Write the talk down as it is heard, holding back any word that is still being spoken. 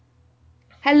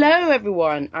Hello,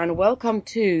 everyone, and welcome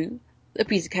to the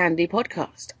Piece of Candy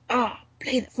podcast.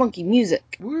 Play the funky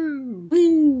music. Woo!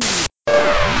 Woo! 2,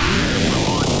 1.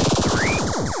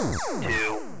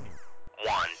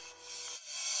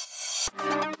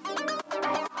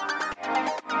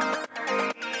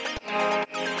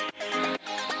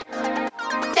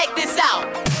 Check this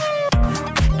out.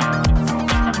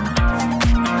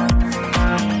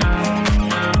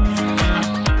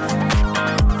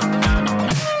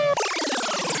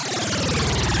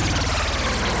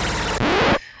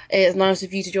 It's nice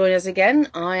of you to join us again.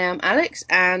 I am Alex,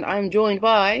 and I'm joined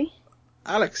by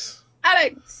Alex!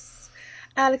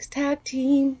 Alex Tag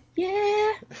Team.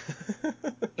 Yeah!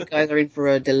 You guys are in for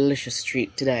a delicious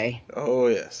treat today. Oh,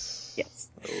 yes. Yes.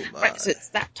 Oh, my. Right, so it's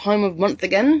that time of month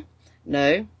again.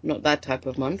 No, not that type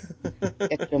of month.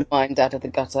 Get your mind out of the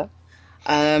gutter.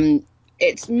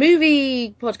 It's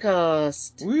movie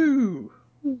podcast. Woo!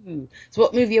 Ooh. So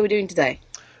what movie are we doing today?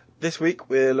 This week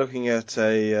we're looking at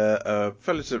a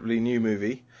relatively new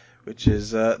movie, which is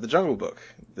The Jungle Book,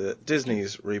 the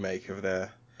Disney's remake of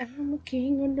their... I'm a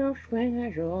king of no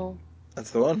treasure. That's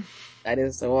the one. That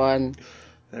is the one.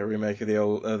 Their remake of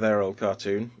their old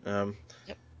cartoon. Yep.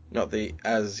 Not the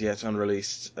as yet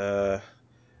unreleased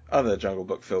other Jungle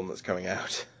Book film that's coming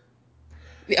out.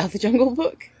 The other Jungle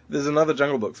Book? There's another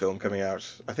Jungle Book film coming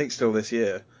out, I think still this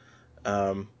year.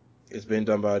 It's been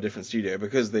done by a different studio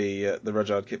because the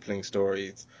Rudyard Kipling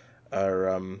stories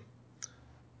are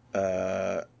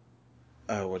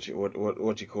what do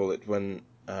you call it when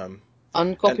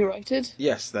Uncopyrighted?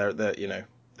 yes, they're out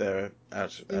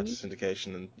of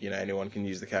syndication, and anyone can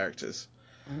use the characters.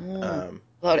 That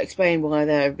would explain why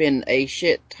there have been a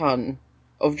shit ton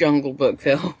of Jungle Book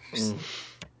films.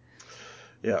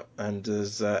 Yeah, and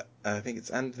there's I think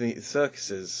it's Anthony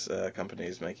Serkis's company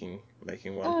is making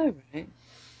one. Oh, right.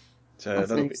 So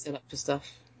that'll Anthony's still up to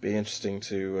stuff. be interesting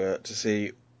to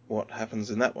see what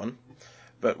happens in that one.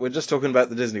 But we're just talking about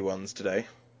the Disney ones today.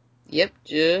 Yep,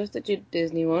 just the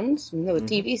Disney ones. Another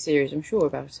TV series, I'm sure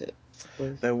about it.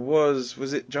 There was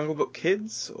it Jungle Book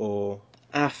Kids or?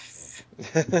 I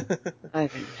don't know.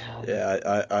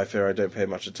 Yeah, I fear I don't pay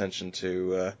much attention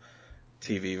to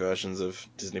TV versions of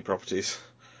Disney properties.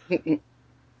 I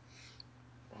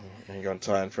ain't got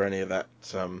time for any of that.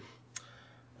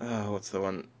 What's the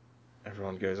one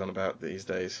everyone goes on about these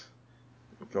days?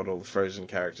 Got all the Frozen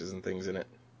characters and things in it.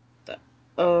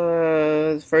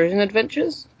 Frozen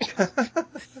Adventures?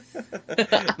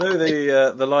 No,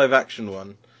 the live action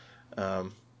one.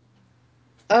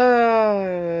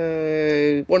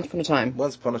 Once Upon a Time.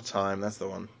 Once Upon a Time, that's the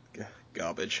one.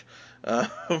 Garbage.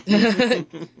 Pretend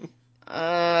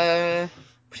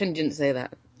you didn't say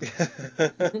that.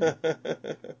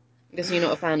 Guess you're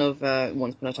not a fan of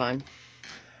Once Upon a Time.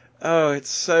 Oh, it's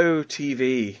so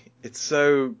TV. It's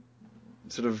so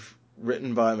sort of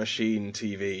written by a machine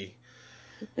TV.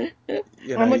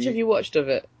 How much have you watched of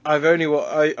it? I've only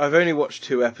watched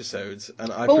 2 episodes,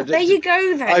 and there you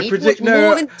go then. You watched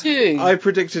more than 2. I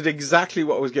predicted exactly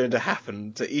what was going to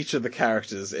happen to each of the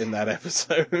characters in that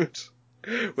episode.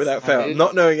 Without fail,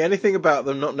 not knowing anything about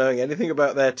them, not knowing anything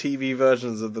about their TV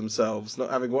versions of themselves, not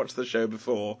having watched the show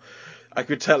before, I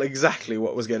could tell exactly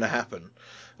what was going to happen.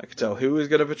 I could tell who was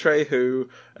going to betray who,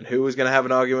 and who was going to have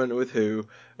an argument with who,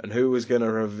 and who was going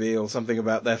to reveal something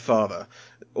about their father.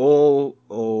 All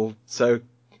so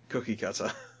cookie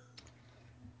cutter.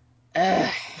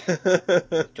 To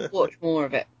watch more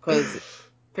of it, because it's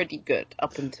pretty good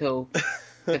up until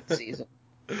 5th season.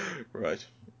 Right.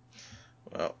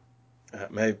 Well,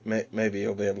 maybe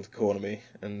you'll be able to corner me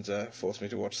and force me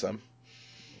to watch some.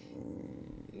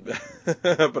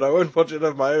 But I won't watch it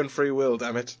of my own free will,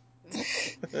 damn it.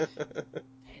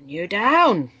 Pin you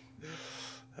down.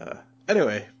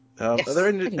 Anyway, Yes. Are there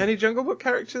any Jungle Book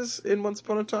characters in Once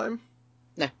Upon a Time?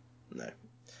 No.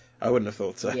 I wouldn't have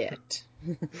thought so. Yet.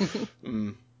 I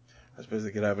suppose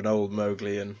they could have an old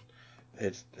Mowgli and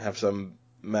they'd have some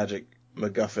magic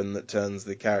MacGuffin that turns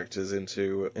the characters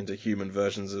into human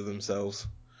versions of themselves.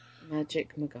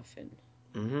 Magic MacGuffin.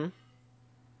 Mm-hmm.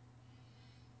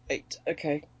 Right,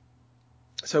 okay.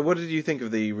 So what did you think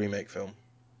of the remake film?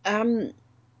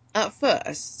 At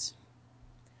first,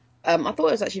 I thought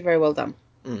it was actually very well done.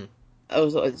 Mm. I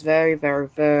thought it was very, very,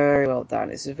 very well done.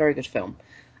 It's a very good film.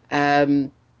 But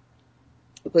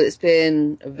it's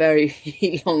been a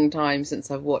very long time since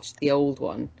I've watched the old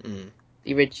one. Mm.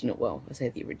 The original, well, I say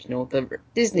the original, the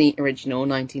Disney original,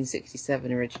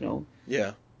 1967 original.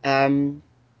 Yeah.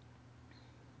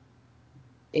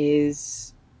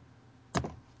 Is...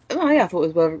 Oh, yeah, I thought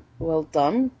it was well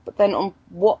done. But then on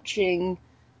watching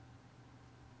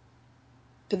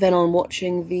But then on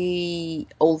watching the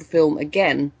old film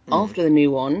again after the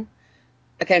new one,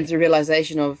 I came to the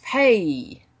realization of,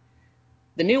 hey,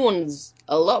 the new one's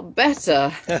a lot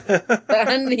better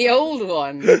than the old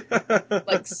one.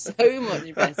 Like, so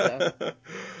much better.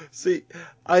 See,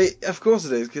 of course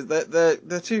it is, because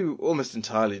they're two almost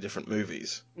entirely different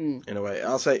movies, in a way.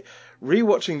 I'll say,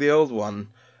 rewatching the old one,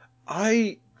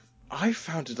 I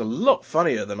found it a lot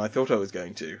funnier than I thought I was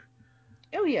going to.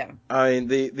 Oh yeah. I mean,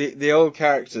 the old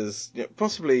characters,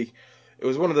 possibly it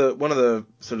was one of the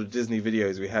sort of Disney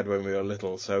videos we had when we were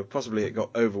little, so possibly it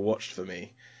got overwatched for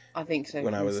me. I think so.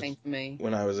 Same for me.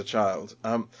 When I was a child.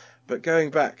 But going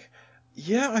back,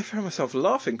 yeah, I found myself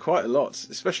laughing quite a lot,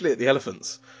 especially at the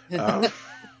elephants. Got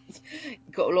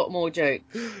a lot more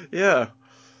jokes. Yeah.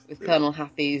 With Colonel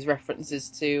Hathie's references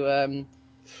to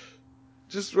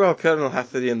Colonel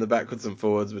Hathie and the backwards and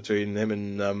forwards between him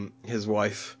and his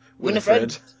wife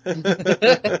Winifred.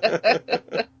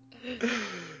 It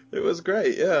was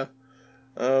great, yeah.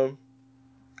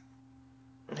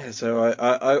 Yeah, so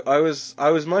I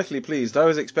was mightily pleased. I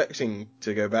was expecting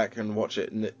to go back and watch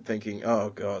it and thinking,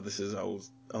 oh god, this is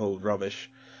old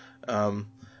rubbish. But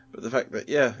the fact that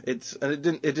it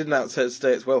didn't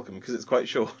outstay its welcome because it's quite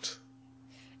short.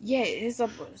 Yeah, it's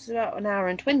about an hour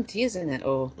and 20, isn't it?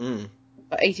 Or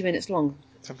about 80 minutes long.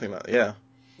 Something like that, yeah.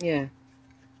 Yeah.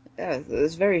 Yeah,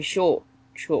 it's a very short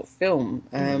film.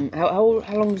 How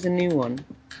long was the new one?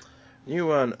 New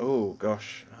one, oh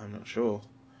gosh, I'm not sure.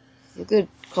 A good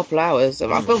couple hours.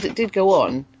 I felt it did go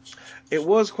on. It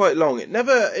was quite long. It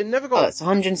never got. Oh, it's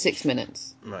 106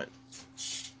 minutes. Right.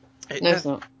 It's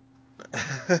not.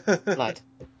 Lied.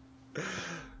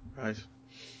 Right.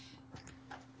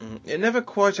 It never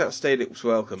quite outstayed its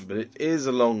welcome, but it is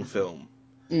a long film.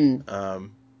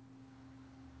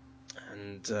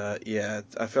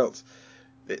 I felt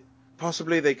that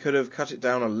possibly they could have cut it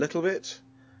down a little bit,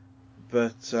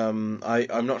 but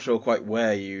I'm not sure quite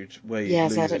where you'd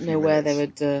Yes, lose I don't a few know where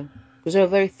minutes. they would, because they were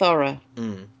very thorough,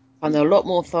 and they're a lot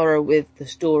more thorough with the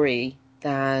story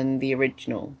than the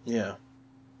original. Yeah.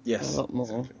 Yes. A lot more.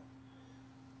 Exactly.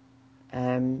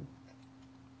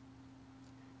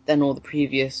 Than all the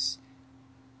previous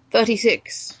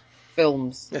 36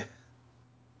 films.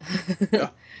 Yeah.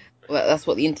 Well, that's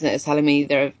what the internet is telling me.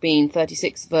 There have been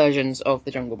 36 versions of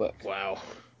The Jungle Book. Wow.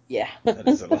 Yeah. That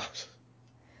is a lot.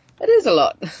 That is a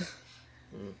lot.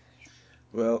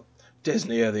 Well,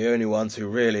 Disney are the only ones who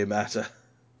really matter.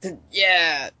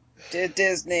 Yeah.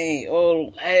 Disney.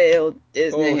 All hail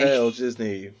Disney. All hail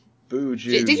Disney. Boo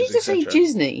Jews, Did you just say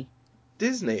Disney?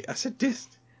 Disney. I said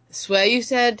Disney. I swear you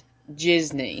said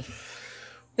Disney.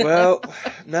 Well,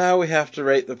 now we have to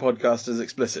rate the podcast as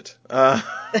explicit.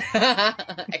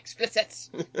 Explicit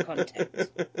content.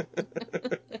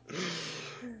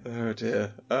 Oh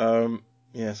dear.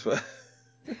 Yes. Well.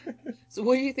 So,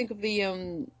 what do you think of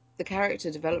the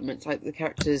character development? Like the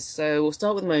characters. So we'll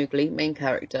start with Mowgli, main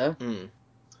character.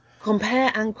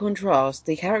 Compare and contrast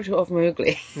the character of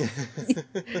Mowgli.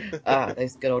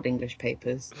 Those good old English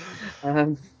papers.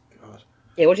 God.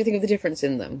 Yeah, what do you think of the difference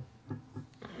in them?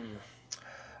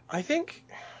 I think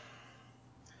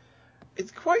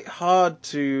it's quite hard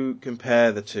to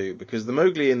compare the two because the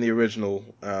Mowgli in the original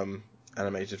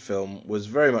animated film was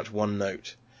very much one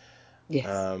note. Yes.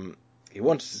 He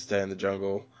wanted to stay in the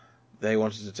jungle. They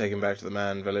wanted to take him back to the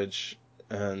man village,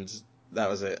 and that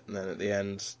was it. And then at the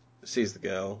end, sees the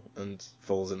girl and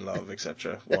falls in love,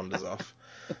 etc. Wanders off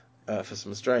for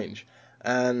some strange.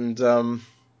 And in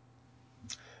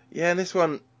this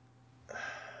one,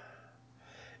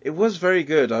 it was very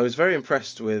good. I was very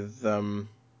impressed with the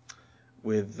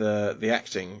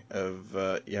acting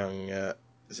of young.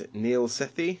 Is it Neil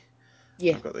Sethi?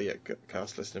 Yeah. I've got the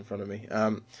cast list in front of me.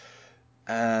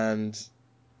 And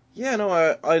yeah, no,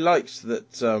 I liked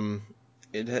that.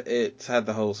 It had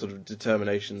the whole sort of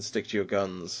determination, stick to your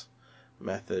guns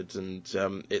method, and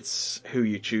it's who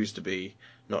you choose to be,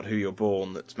 not who you're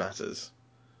born, that matters.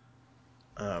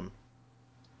 So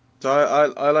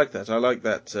I like that. I like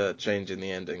that change in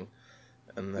the ending,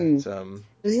 and that.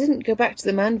 Because he didn't go back to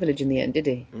the man village in the end, did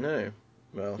he? No,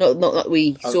 well, not that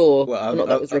we saw. Not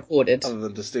that was recorded. Other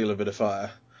than to steal a bit of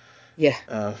fire. Yeah.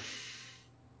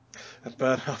 And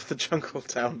burn off the jungle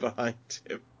town behind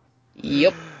him.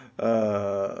 Yep.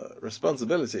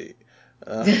 Responsibility.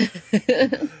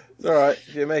 It's alright.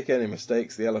 If you make any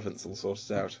mistakes, the elephants will sort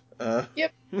it out.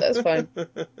 Yep, that's fine.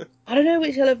 I don't know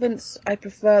which elephants I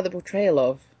prefer the portrayal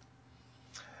of.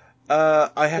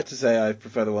 I have to say I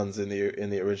prefer the ones in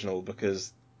the original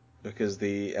because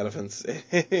the elephants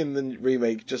in the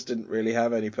remake just didn't really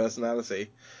have any personality.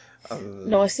 Other than...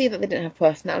 No, I see that they didn't have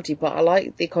personality, but I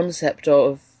like the concept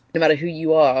of no matter who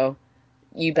you are,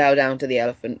 you bow down to the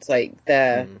elephants, like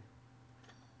they're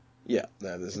Yeah,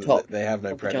 top they have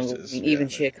no of the jungle. I predators. mean, Yeah, even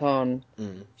Shere Khan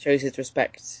shows his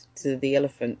respect to the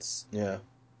elephants. Yeah.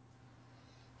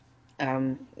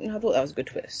 I thought that was a good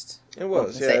twist. It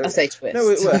was, I say twist. No,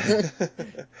 it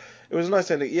was a nice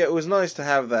ending. Yeah, it was nice to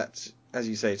have that, as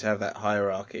you say, to have that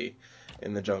hierarchy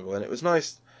in the jungle, and it was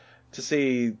nice to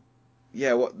see,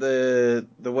 what the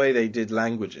way they did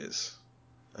languages,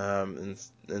 and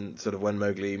sort of when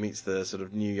Mowgli meets the sort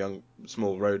of new young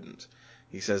small rodent,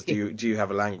 he says, "Do you have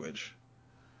a language?"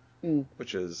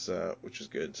 Which is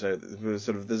good. So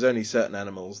there's only certain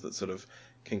animals that sort of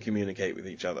can communicate with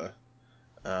each other.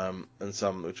 And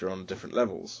some which are on different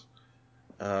levels,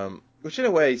 which in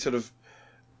a way sort of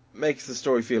makes the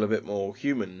story feel a bit more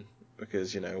human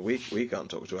because we can't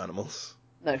talk to animals.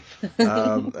 No.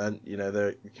 And there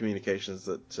are communications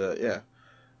that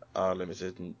are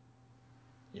limited, and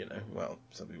well,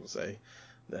 some people say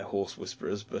they're horse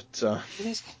whisperers, but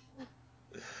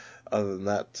other than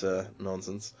that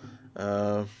nonsense.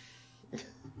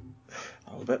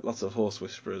 I'll bet lots of horse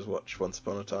whisperers watch Once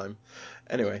Upon a Time.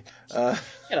 Anyway. Shut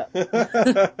up.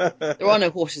 There are no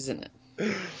horses in it.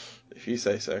 If you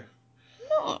say so.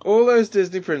 No. All those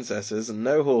Disney princesses and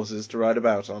no horses to ride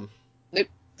about on. Nope.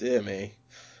 Dear me.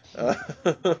 They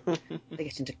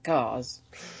get into cars.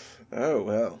 Oh,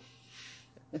 well.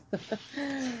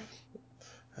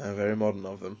 How very modern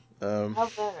of them. How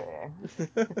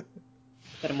very.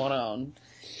 Put them on.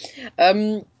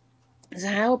 So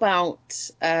how about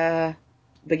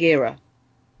Bagheera?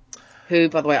 Who,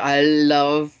 by the way, I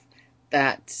love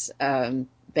that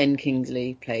Ben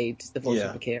Kingsley played the voice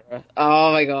of Bagheera.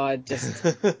 Oh my god, just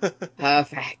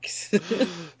perfect.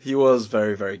 He was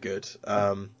very, very good.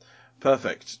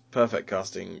 Perfect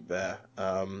casting there.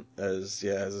 As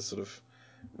a sort of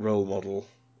role model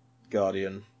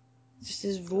guardian. Just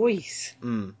his voice.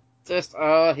 Just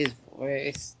his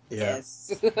voice. Yeah.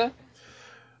 Yes.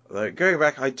 Going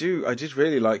back, I did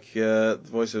really like the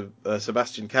voice of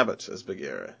Sebastian Cabot as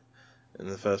Bagheera in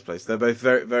the first place. They're both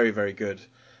very, very, very good,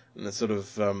 and they're sort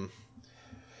of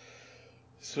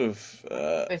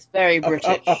it's very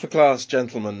British, upper class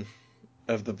gentlemen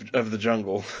of the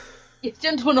jungle. Yes,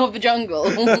 gentlemen of the jungle.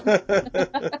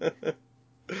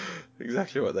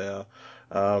 Exactly what they are.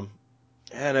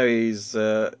 He's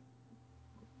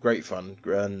great fun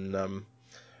and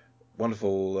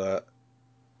wonderful.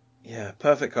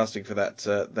 Perfect casting for that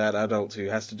adult who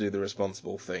has to do the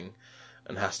responsible thing,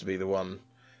 and has to be the one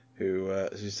who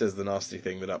says the nasty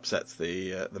thing that upsets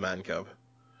the man cub.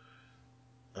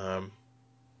 And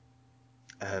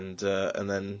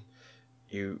then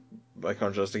you, by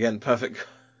contrast, again, perfect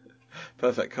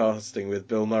casting with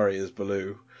Bill Murray as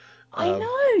Baloo. I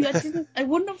know. I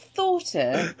wouldn't have thought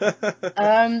it.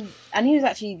 And he was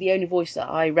actually the only voice that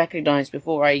I recognised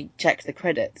before I checked the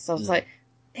credits. I was like,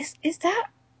 is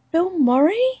that Bill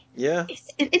Murray? Yeah.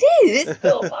 It is. It's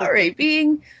Bill Murray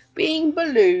being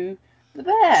Baloo the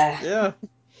bear. Yeah.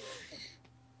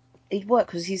 He worked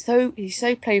because he's so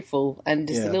playful and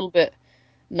just a little bit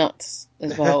nuts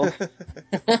as well.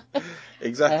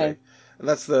 Exactly. And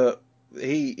that's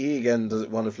he again does it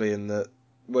wonderfully in the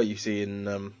you see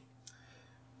in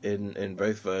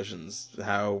both versions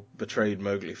how betrayed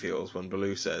Mowgli feels when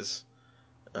Baloo says,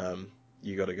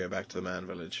 "You got to go back to the man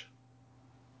village."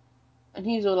 And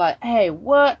he's all like, "Hey,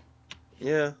 what?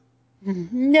 Yeah.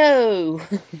 No.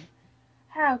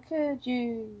 How could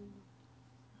you?"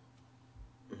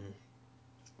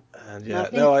 And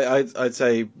I'd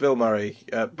say Bill Murray,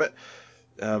 but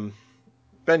Ben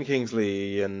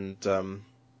Kingsley and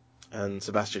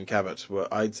Sebastian Cabot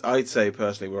I'd say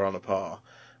personally were on a par,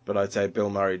 but I'd say Bill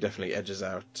Murray definitely edges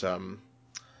out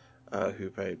who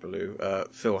played Baloo,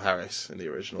 Phil Harris in the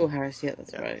original. Phil Harris, yeah,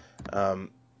 that's right.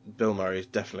 Bill Murray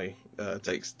definitely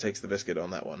takes the biscuit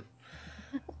on that one.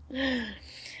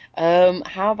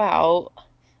 How about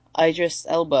Idris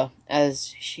Elba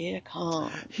as Shere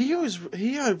Khan? He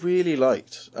I really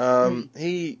liked.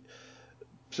 He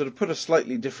sort of put a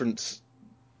slightly different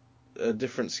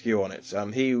skew on it.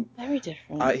 Very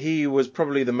different. He was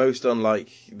probably the most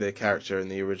unlike the character in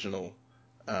the original.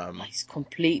 He's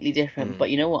completely different, but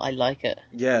you know what? I like it.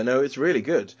 Yeah, no, it's really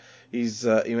good. He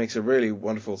makes a really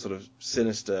wonderful sort of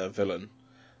sinister villain.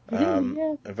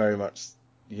 Yeah. Very much,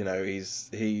 he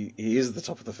is the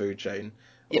top of the food chain,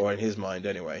 or in his mind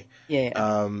anyway. Yeah.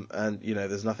 And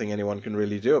there's nothing anyone can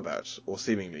really do about, or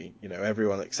seemingly,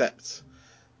 everyone accepts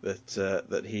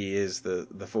that he is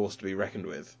the force to be reckoned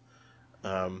with.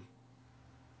 It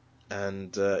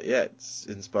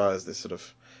inspires this sort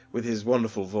of, with his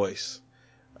wonderful voice,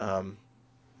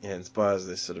 inspires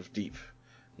this sort of deep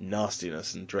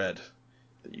nastiness and dread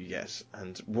that you get,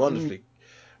 and wonderfully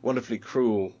wonderfully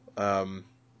cruel. When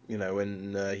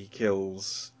he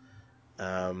kills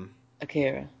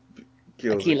Akira.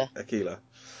 kills Aquila. Aquila.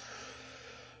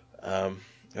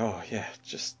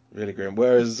 Just really grim.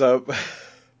 Whereas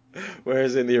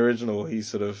in the original, he's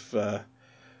sort of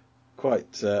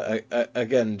quite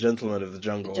again gentleman of the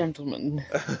jungle. Gentleman.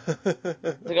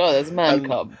 Like, oh, there's a man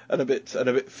cub. And a bit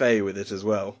fey with it as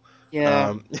well.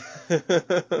 Yeah.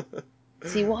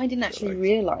 See, what I didn't actually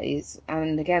realise,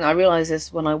 and again, I realised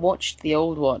this when I watched the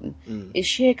old one, is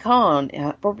Shere Khan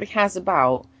probably has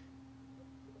about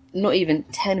not even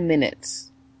 10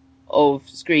 minutes of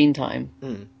screen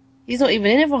time. He's not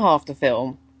even in it for half the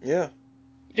film. Yeah.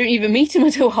 You don't even meet him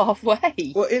until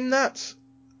halfway. Well, in that,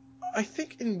 I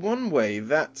think in one way,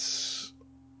 that's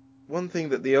one thing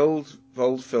that the old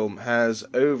film has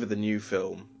over the new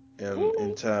film,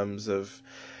 in terms of...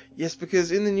 Yes,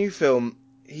 because in the new film,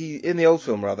 in the old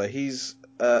film, he's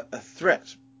a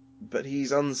threat, but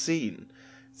he's unseen.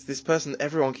 It's this person that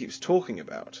everyone keeps talking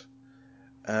about,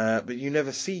 but you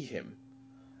never see him.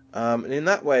 And in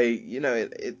that way,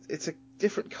 it's a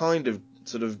different kind of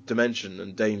sort of dimension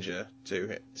and danger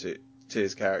to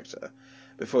his character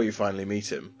before you finally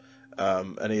meet him.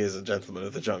 And he is a gentleman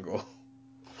of the jungle.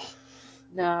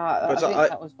 No, I think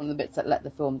that was one of the bits that let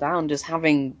the film down, just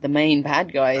having the main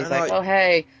bad guy. He's like, oh,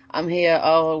 hey, I'm here.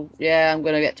 Oh, yeah, I'm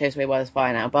going to get chased away by this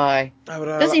fire now. Bye.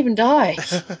 Doesn't even die.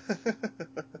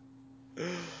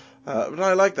 But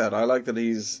I like that. I like that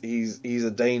he's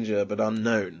a danger, but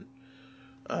unknown.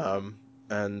 In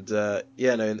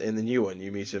the new one,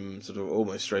 you meet him sort of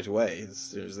almost straight away as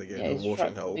soon as they get into the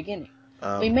watering hole. Beginning.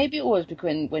 I mean, maybe it was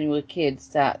because when you were kids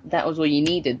that was all you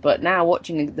needed, but now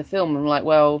watching the film, I'm like,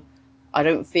 well, I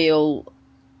don't feel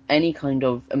any kind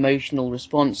of emotional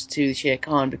response to Shere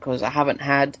Khan because I haven't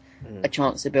had a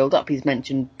chance to build up. He's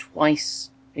mentioned twice,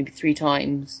 maybe 3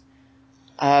 times,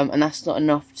 and that's not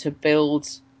enough to build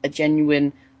a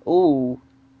genuine, we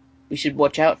should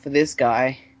watch out for this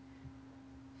guy.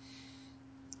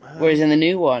 Whereas in the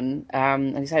new one,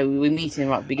 like I say, we meet him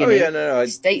right at the beginning. He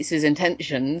states his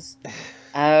intentions.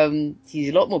 He's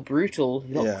a lot more brutal,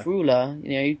 a lot crueler,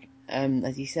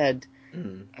 as you said,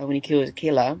 when he kills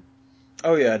Aquila.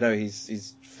 Oh yeah, no,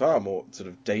 he's far more sort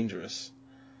of dangerous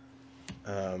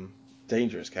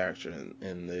character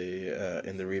in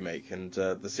the remake, and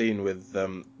the scene with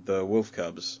the wolf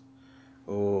cubs.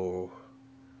 Oh,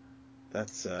 that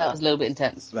was a little bit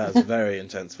intense. That was very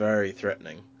intense, very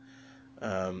threatening.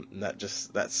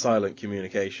 That silent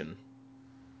communication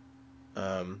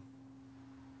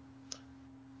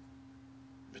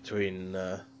between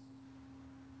him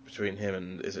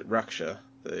and, is it Raksha,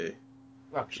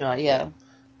 yeah,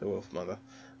 the wolf mother.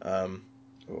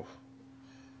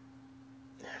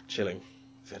 Chilling,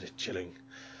 very chilling.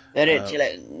 Very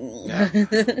chilling. Yeah.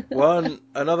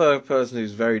 Another person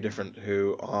who's very different,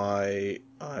 who I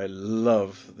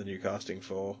love the new casting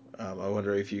for. I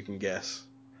wonder if you can guess.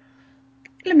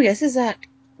 Let me guess, is that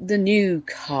the new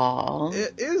car?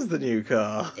 It is the new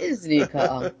car. It is the new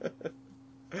car.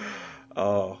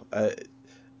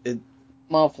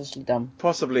 Marvellously done.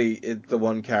 Possibly the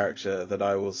one character that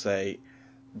I will say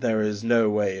there is no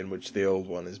way in which the old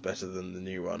one is better than the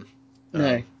new one.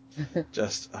 No.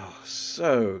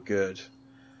 So good.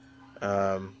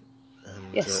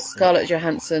 Scarlett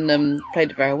Johansson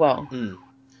played it very well.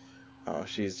 Oh,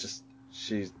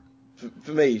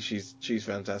 for me, she's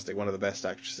fantastic. One of the best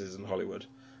actresses in Hollywood.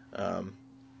 And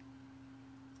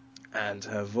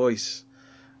her voice,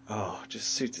 just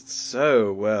suited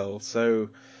so well, so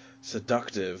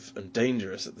seductive and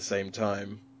dangerous at the same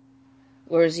time.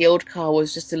 Whereas the old car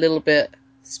was just a little bit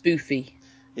spoofy.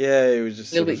 Yeah, it was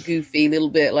just a little bit goofy, a little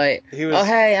bit like, oh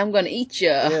hey, I'm gonna eat you.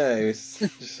 Yeah, he was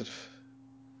just sort of.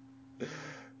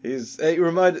 He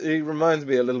reminds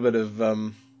me a little bit of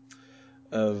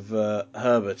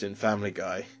Herbert in Family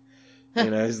Guy.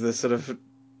 As the sort of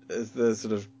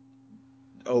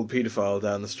old paedophile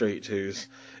down the street who's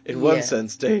in one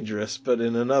sense dangerous, but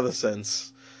in another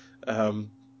sense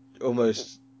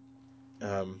almost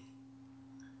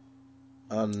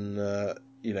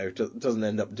doesn't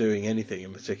end up doing anything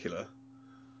in particular.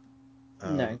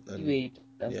 No, he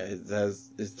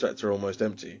his threats are almost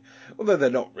empty. Although they're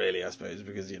not really, I suppose,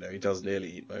 because he does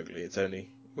nearly eat Mowgli. It's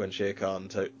only when Shere Khan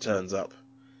turns up,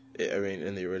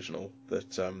 in the original,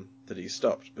 that he's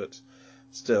stopped. But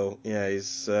still, he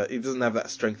doesn't have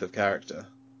that strength of character.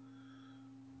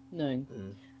 No,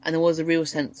 and there was a real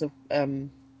sense of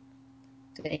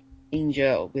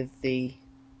danger with the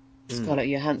Scarlett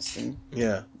Johansson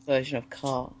version of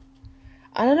Car.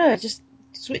 I don't know, just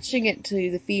switching it to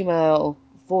the female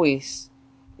voice,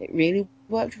 it really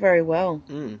worked very well.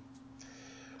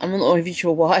 I'm not even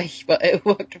sure why, but it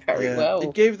worked very Yeah, well.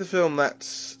 it gave the film that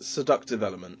seductive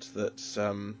element that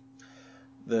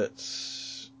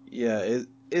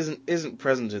isn't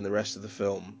present in the rest of the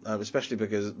film, especially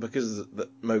because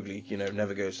Mowgli,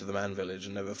 never goes to the man village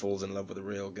and never falls in love with a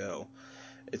real girl.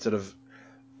 It sort of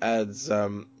adds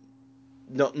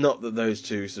not that those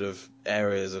two sort of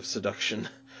areas of seduction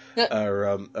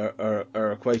are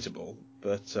equatable,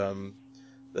 but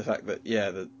the fact that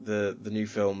the new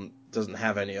film doesn't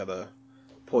have any other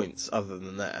points other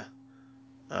than there,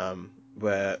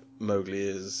 where Mowgli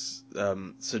is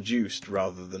seduced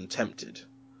rather than tempted,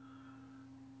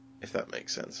 if that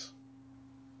makes sense.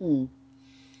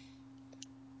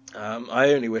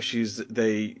 I only wish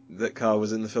that Car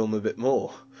was in the film a bit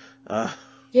more.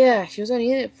 Yeah, she was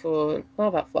only in it for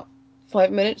about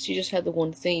 5 minutes. She just had the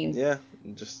one scene. Yeah,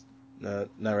 just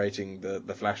narrating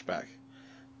the flashback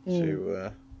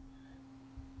to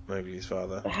Mowgli's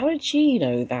father. But how did she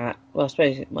know that? Well, I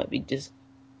suppose it might be just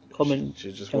common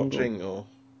She's just jungle. watching, or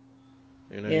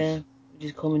who knows? Yeah,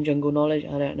 just common jungle knowledge.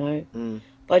 I don't know.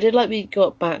 But I did like we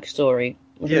got backstory.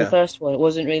 Like in the first one, it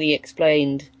wasn't really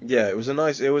explained. Yeah, it was a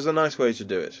nice way to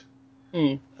do it.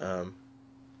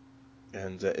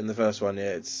 And in the first one,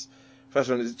 it's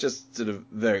just sort of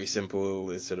very simple.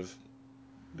 It's sort of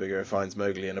Bagheera finds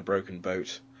Mowgli in a broken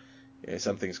boat.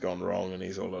 Something's gone wrong, and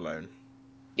he's all alone.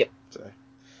 Yep. So.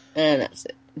 And that's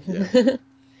it.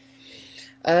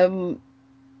 Yeah.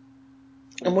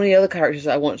 And one of the other characters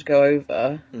that I want to go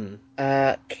over,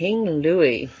 King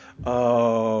Louie.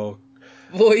 Oh.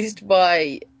 Voiced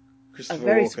by a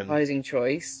very Walken. surprising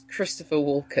choice, Christopher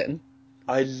Walken.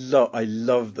 I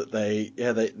love that they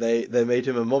made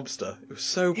him a mobster. It was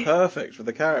so perfect for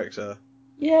the character.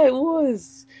 Yeah, it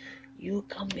was. You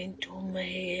come into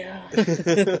me.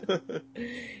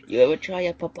 You ever try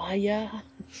a papaya?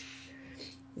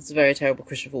 It's a very terrible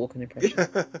Christopher Walken impression.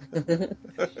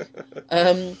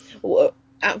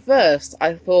 At first,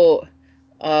 I thought,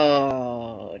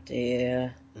 oh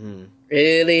dear,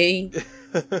 really?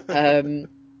 But then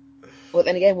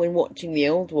again, when watching the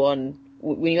old one,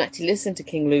 when you actually listen to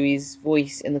King Louie's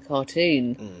voice in the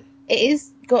cartoon, it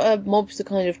is got a mobster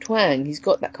kind of twang. He's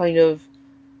got that kind of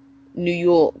New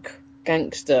York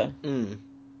gangster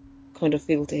kind of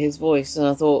feel to his voice, and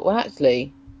I thought, well,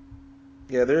 actually,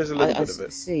 yeah, there is a little bit of it. I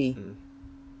see.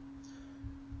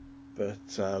 But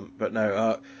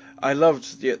no, I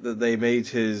loved that they made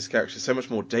his character so much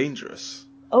more dangerous.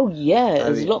 Oh yeah, it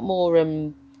was a lot more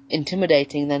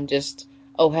intimidating than just,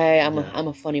 oh hey, I'm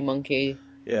a funny monkey.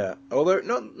 Yeah, although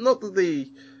not that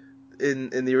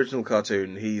in the original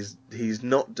cartoon he's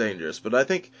not dangerous, but I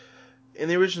think in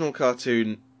the original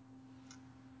cartoon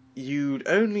you'd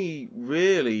only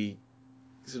really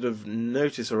sort of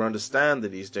notice or understand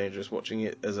that he's dangerous watching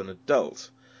it as an adult.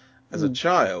 As a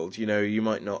child, you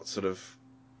might not sort of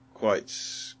quite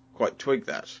twig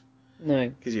that.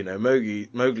 No. Because,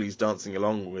 Mowgli's dancing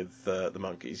along with the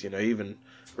monkeys, even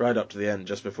right up to the end,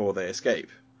 just before they escape.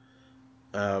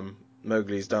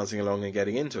 Mowgli's dancing along and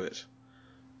getting into it.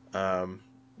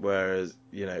 Whereas,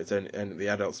 it's only the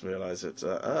adults realize that,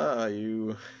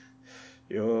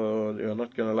 you're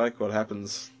not going to like what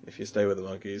happens if you stay with the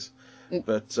monkeys.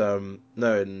 But, no,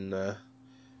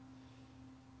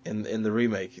 in the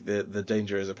remake, the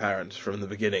danger is apparent from the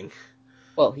beginning.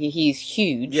 Well, he's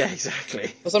huge. Yeah, exactly.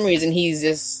 For some reason, he's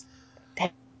this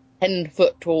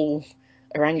 10-foot tall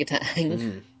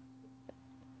orangutan.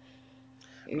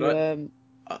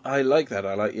 I like that.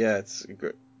 It's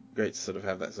great to sort of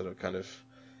have that sort of kind of.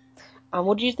 And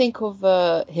what do you think of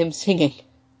him singing?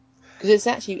 Because it's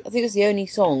actually, I think it's the only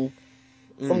song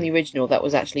from the original that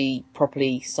was actually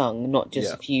properly sung, not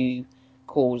just a few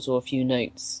chords or a few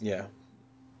notes. Yeah.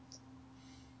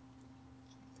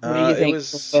 What do you think?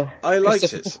 I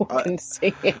liked it.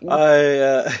 Singing?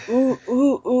 Ooh,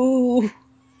 ooh, ooh.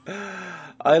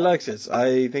 I liked it.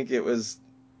 I think it was.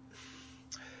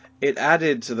 It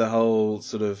added to the whole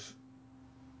sort of.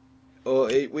 Or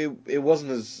it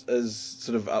wasn't as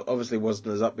sort of obviously wasn't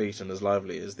as upbeat and as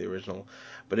lively as the original,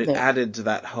 but it added to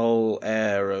that whole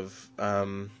air of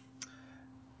kind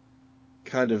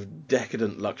of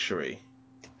decadent luxury.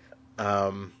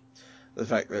 The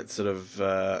fact that sort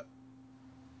of.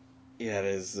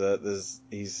 There's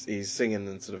he's singing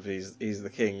and sort of he's the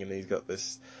king and he's got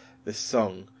this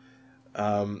song,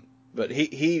 but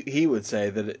he would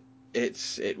say that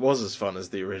it was as fun as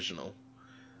the original,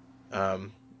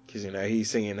 because he's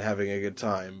singing and having a good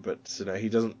time, but he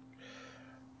doesn't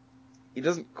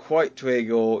quite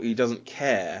twig or he doesn't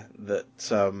care that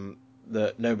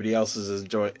that nobody else is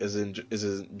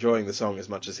enjoying the song as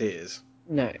much as he is.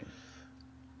 No.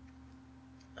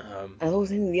 I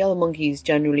also think the other monkeys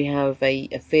generally have a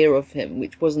fear of him,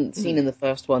 which wasn't seen in the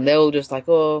first one. They're all just like,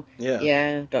 oh,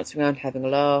 yeah, dancing around, having a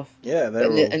laugh. Yeah,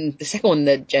 and the second one,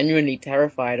 they're genuinely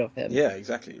terrified of him. Yeah,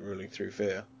 exactly, ruling through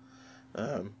fear.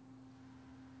 I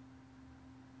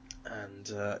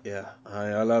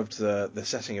loved the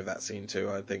setting of that scene too.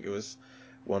 I think it was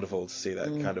wonderful to see that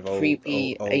kind of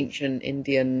creepy old ancient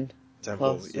Indian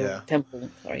temple. castle. Yeah, temple.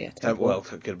 Sorry, temple. Well, it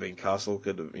could have been castle.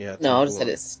 Could have No, I temple. just said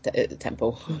it's a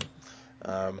temple.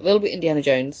 A little bit Indiana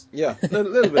Jones. Yeah, a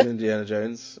little bit Indiana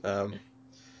Jones.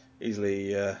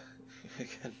 Easily again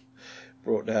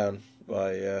brought down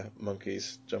by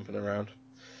monkeys jumping around.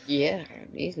 Yeah, I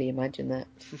can easily imagine that.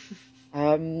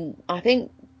 I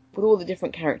think with all the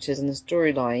different characters and the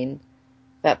storyline,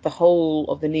 that the whole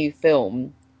of the new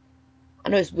film, I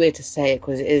know it's weird to say it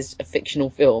because it is a fictional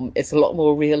film, it's a lot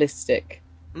more realistic.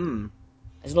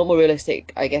 It's a lot more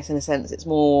realistic, I guess, in a sense. It's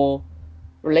more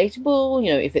relatable.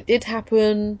 You know, if it did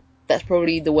happen, that's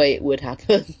probably the way it would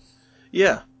happen.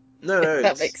 Yeah. No, if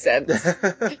that makes sense.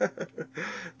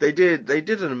 They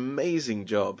did an amazing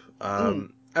job.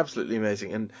 Absolutely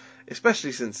amazing, and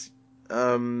especially since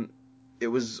it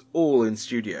was all in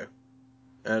studio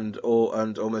and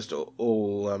almost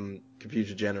all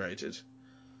computer generated.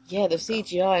 Yeah, the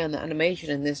CGI and the animation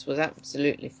in this was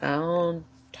absolutely fantastic.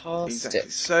 Exactly,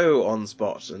 so on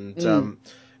spot, and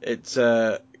it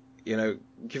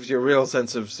gives you a real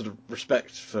sense of sort of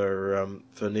respect for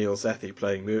Neil Sethi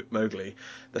playing Mowgli.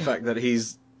 The fact that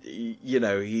he's the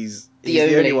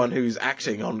only one who's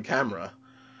acting on camera.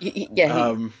 He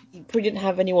probably didn't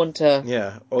have anyone to.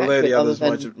 Yeah, although the others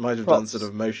might have done props. sort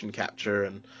of motion capture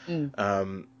and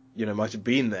might have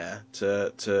been there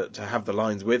to have the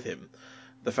lines with him.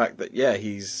 The fact that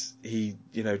he's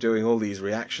doing all these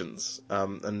reactions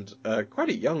and quite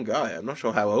a young guy. I'm not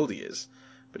sure how old he is,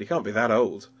 but he can't be that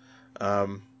old. 3.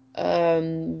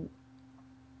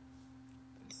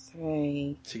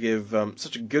 To give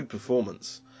such a good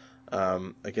performance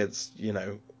against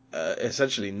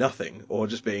essentially nothing, or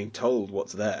just being told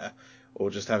what's there, or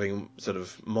just having sort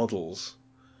of models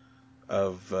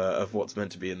of what's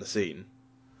meant to be in the scene.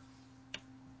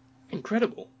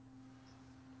 Incredible.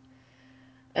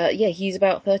 He's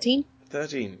about 13.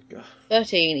 13.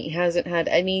 13. He hasn't had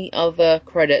any other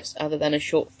credits other than a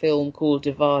short film called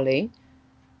Diwali.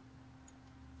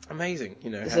 Amazing,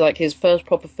 This is like his first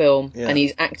proper film, Yeah. and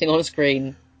he's acting on a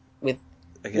screen with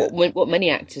what many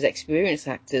actors, experienced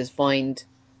actors, find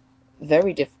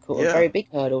very difficult, a very big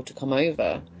hurdle to come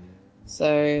over.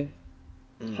 So,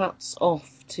 hats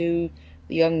off to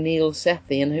the young Neil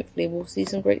Sethi, and hopefully we'll see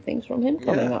some great things from him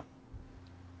coming up.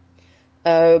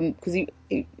 Because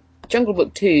Jungle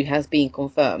Book 2 has been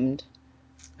confirmed.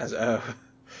 Of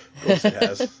course it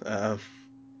has.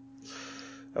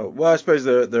 Well, I suppose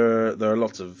there are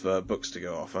lots of books to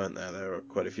go off, aren't there? There are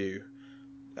quite a few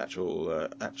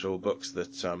actual books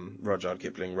that Rudyard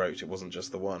Kipling wrote. It wasn't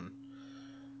just the one.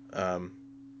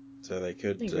 So they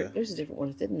could. He wrote loads of different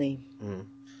ones, didn't he?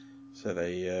 So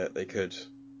they could,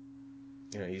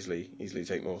 easily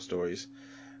take more stories.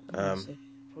 So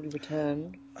probably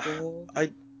return for.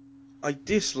 I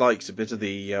disliked a bit of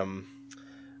the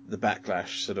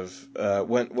backlash, sort of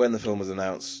when the film was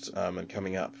announced and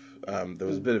coming up. There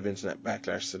was a bit of internet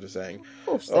backlash, sort of saying,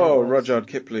 Rudyard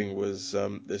Kipling was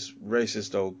this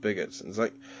racist old bigot. And it's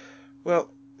like,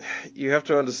 well, you have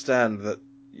to understand that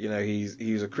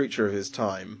he's a creature of his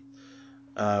time,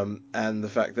 and the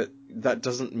fact that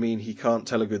doesn't mean he can't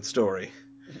tell a good story.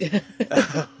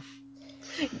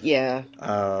 Yeah.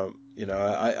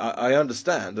 I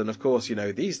understand, and of course,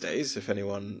 these days, if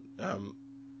anyone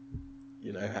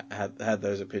had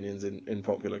those opinions in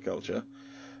popular culture,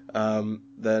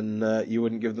 then you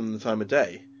wouldn't give them the time of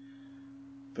day.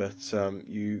 But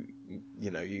you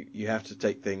have to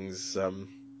take things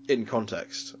in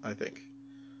context, I think.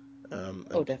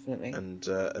 Definitely.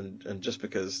 And just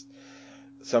because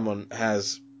someone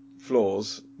has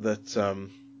flaws that are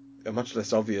much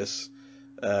less obvious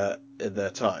in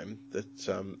their time,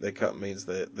 that they can't means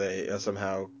that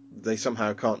they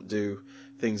somehow can't do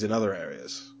things in other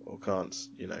areas, or can't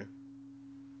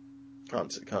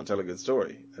tell a good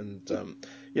story. And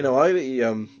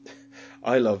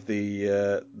I love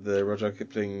the Rudyard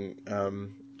Kipling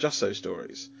Just So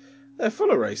stories. They're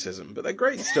full of racism, but they're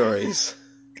great stories.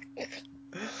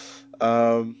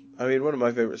 I mean, one of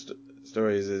my favorite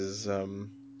stories is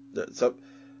that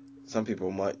some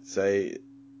people might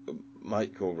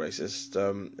call racist,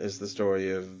 is the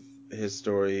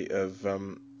story of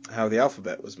how the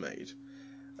alphabet was made.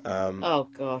 Oh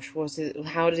gosh,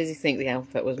 how did he think the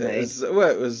alphabet was made? It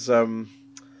was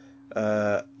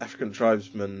African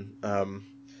tribesmen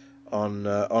on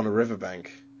a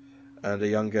riverbank and a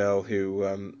young girl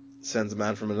who sends a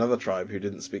man from another tribe who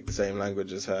didn't speak the same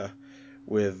language as her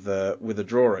with a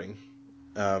drawing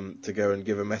to go and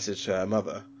give a message to her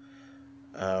mother.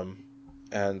 And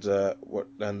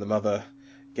the mother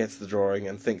gets the drawing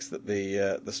and thinks that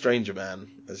the stranger man,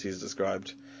 as he's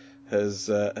described,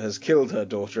 has killed her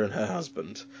daughter and her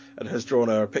husband, and has drawn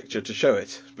her a picture to show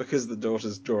it, because the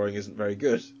daughter's drawing isn't very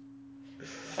good.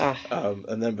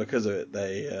 And then because of it,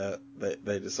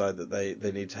 they decide that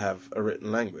they need to have a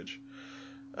written language.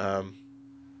 And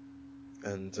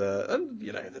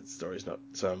you know, that story's not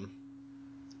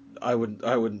I wouldn't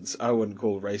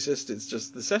call it racist. It's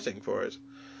just the setting for it.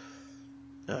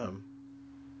 But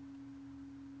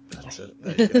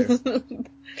there you go.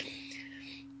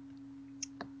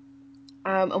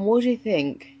 And what do you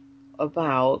think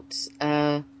about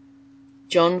Jon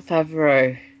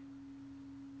Favreau?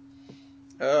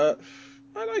 I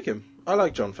like him. I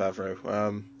like Jon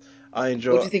Favreau. I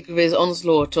enjoy. What do you think of his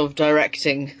onslaught of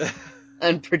directing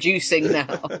and producing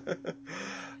now?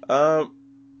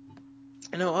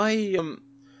 You know,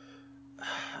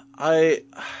 I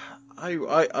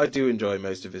do enjoy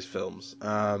most of his films.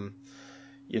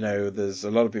 You know, there's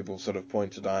a lot of people sort of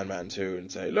point to Iron Man 2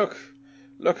 and say, look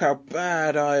how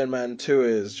bad Iron Man 2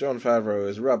 is. Jon Favreau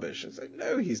is rubbish. It's like,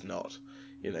 no, he's not.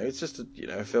 You know, it's just a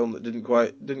film that didn't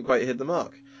quite hit the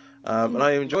mark. And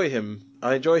I enjoy him.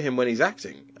 I enjoy him when he's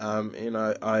acting. You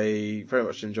know, I very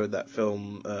much enjoyed that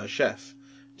film, Chef.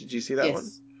 Did you see that one?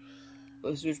 It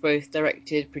was both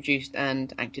directed, produced,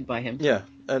 and acted by him. Yeah,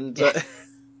 and but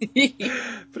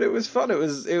it was fun. It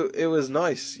was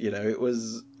nice. You know, it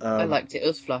was. I liked it. It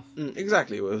was fluff.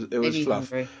 Exactly, it was fluff.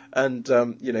 Hungry. And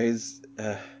you know,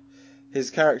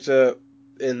 his character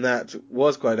in that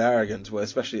was quite arrogant. Well,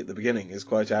 especially at the beginning, is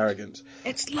quite arrogant.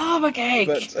 It's lava cake.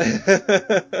 But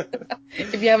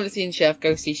if you haven't seen Chef,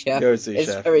 go see Chef. Go see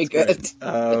it's Chef. Very it's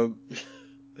good.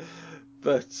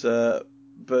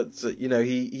 But you know,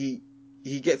 he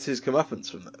gets his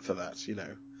comeuppance for that. You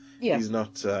know, he's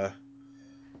not.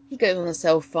 He goes on a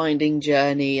self-finding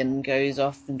journey and goes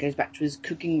off and goes back to his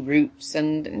cooking roots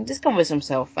and discovers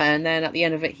himself. And then at the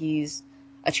end of it, he's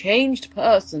a changed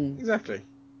person. Exactly.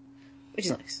 Which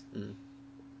is nice.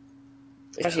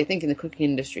 Especially, I think in the cooking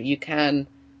industry, you can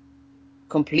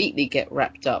completely get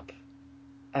wrapped up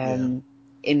in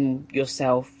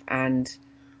yourself. And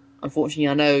unfortunately,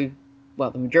 I know,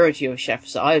 well, the majority of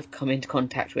chefs that I've come into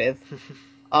contact with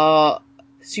are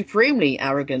supremely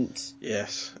arrogant.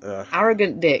 Yes.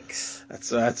 Arrogant dicks.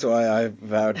 That's why I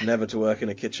vowed never to work in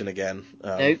a kitchen again.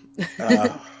 Nope.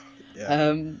 Yeah.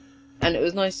 And it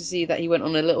was nice to see that he went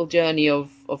on a little journey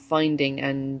of finding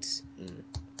and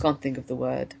can't think of the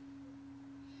word.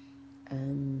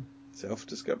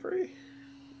 Self-discovery?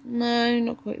 No,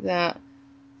 not quite that.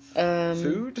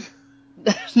 Food?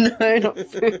 No, not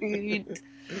food.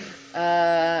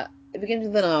 It begins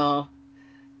with an R.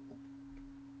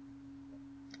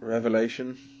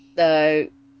 Revelation? No.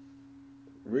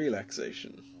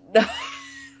 Relaxation? No,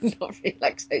 not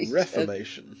relaxation.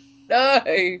 Reformation? No.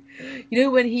 You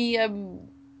know when he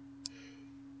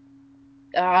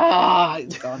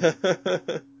it's gone.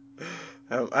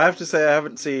 I have to say I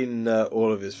haven't seen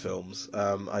all of his films.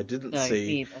 I didn't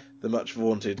see neither. the much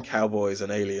vaunted Cowboys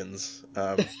and Aliens.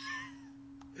 I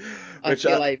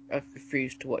feel I've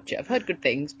refused to watch it. I've heard good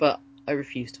things, but I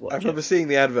refuse to watch it. I remember seeing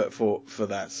the advert for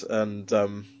that, and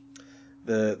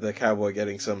the cowboy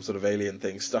getting some sort of alien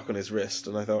thing stuck on his wrist,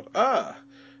 and I thought,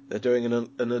 they're doing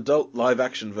an adult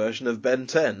live-action version of Ben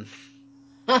 10.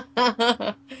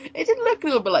 It did look a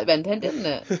little bit like Ben 10, didn't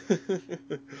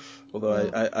it?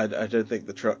 Although I don't think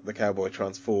the cowboy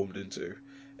transformed into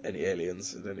any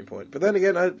aliens at any point. But then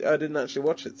again, I didn't actually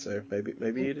watch it, so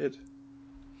maybe he did.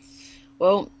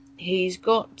 Well, he's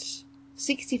got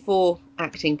 64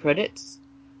 acting credits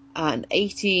and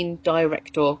 18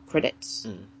 director credits.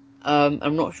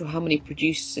 I'm not sure how many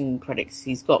producing credits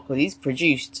he's got, because he's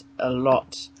produced a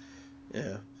lot.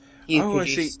 Yeah.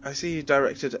 I see he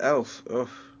directed Elf. Oh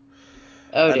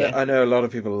dear. I know a lot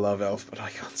of people love Elf, but I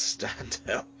can't stand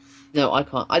Elf. No, I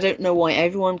can't. I don't know why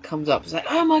everyone comes up and is like,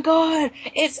 oh my god,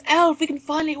 it's Elf, we can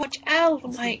finally watch Elf.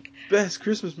 I'm like, best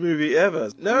Christmas movie ever.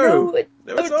 No, it's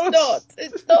not.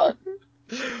 It's not.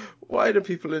 Why do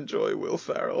people enjoy Will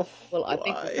Ferrell? Well, I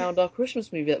think we found our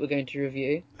Christmas movie that we're going to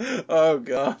review. Oh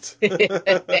god.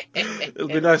 It'll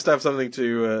be nice to have something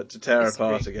to tear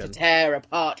apart again. To tear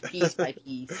apart piece by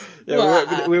piece.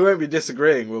 Yeah, we won't be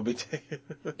disagreeing. We'll be.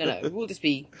 No, we'll just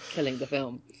be killing the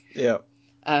film. Yeah.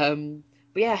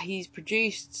 But yeah, he's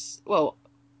produced. Well,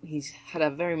 he's had a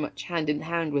very much hand in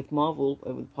hand with Marvel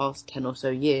over the past 10 or so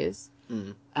years.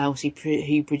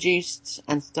 He produced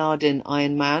and starred in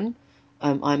Iron Man,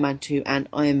 Iron Man 2 and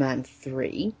Iron Man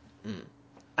 3.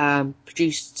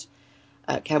 Produced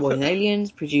Cowboys and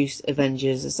Aliens, produced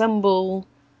Avengers Assemble,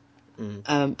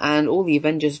 and all the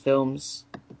Avengers films.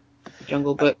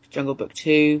 Jungle Book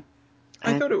 2.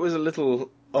 I thought it was a little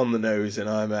on the nose in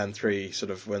Iron Man 3,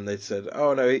 sort of when they said,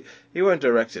 oh no, he won't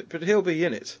direct it, but he'll be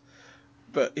in it.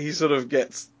 But he sort of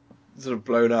gets sort of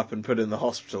blown up and put in the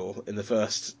hospital in the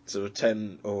first sort of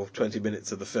 10 or 20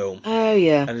 minutes of the film. Oh,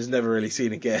 yeah. And is never really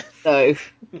seen again. No.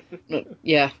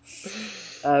 Yeah.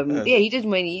 Yeah, he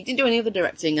didn't do any of the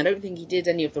directing. I don't think he did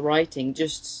any of the writing.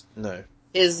 Just, no.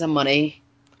 Here's some money.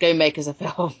 Go make us a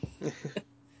film.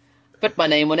 Put my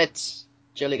name on it.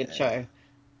 Jolly good show.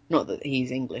 Not that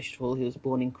he's English at all. He was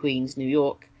born in Queens, New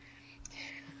York.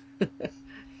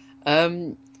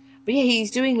 But yeah, he's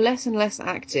doing less and less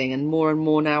acting and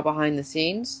more now behind the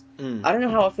scenes. I don't know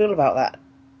how I feel about that.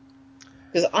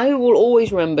 Because I will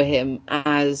always remember him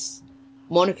as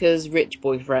Monica's rich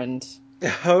boyfriend.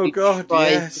 Oh God,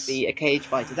 yes. To be a cage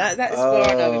fighter. That's where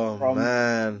I know him from. Oh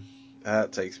man,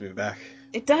 that takes me back.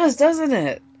 It does, doesn't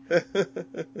it?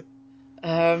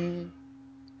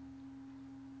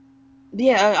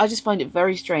 Yeah, I just find it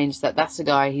very strange that that's a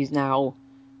guy who's now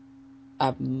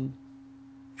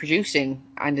producing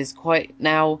and is quite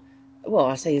now, well,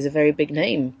 I say he's a very big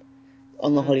name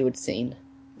on the Hollywood scene.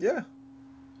 Yeah.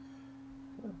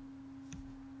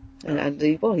 And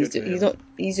he's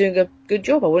doing a good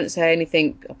job. I wouldn't say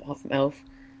anything apart from Elf.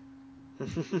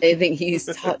 Anything he's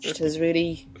touched has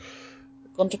really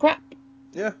gone to crap.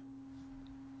 Yeah.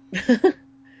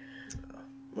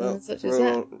 Well, such as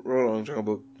that. Roll on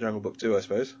Jungle Book 2, I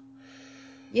suppose.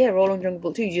 Yeah, Roll on Jungle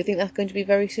Book 2. Do you think that's going to be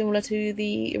very similar to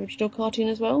the original cartoon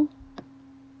as well?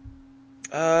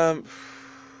 I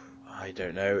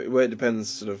don't know. Well, it depends,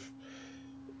 sort of.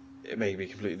 It may be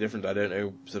completely different. I don't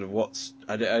know, sort of what's.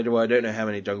 I don't know how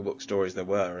many Jungle Book stories there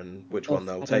were and which one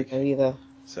they'll take. I don't know either.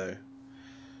 So,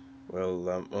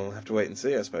 we'll have to wait and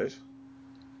see, I suppose.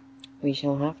 We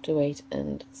shall have to wait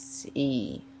and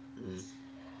see.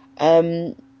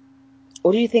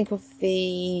 What do you think of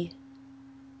the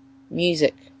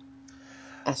music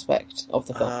aspect of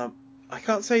the film? I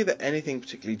can't say that anything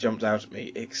particularly jumped out at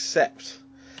me, except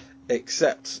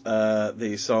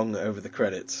the song over the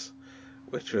credits,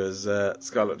 which was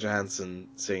Scarlett Johansson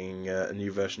singing a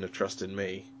new version of Trust in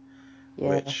Me,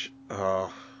 which I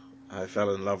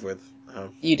fell in love with.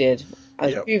 You did.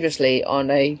 Previously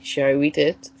on a show we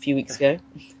did a few weeks ago.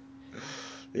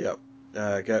 Yep.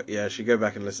 Go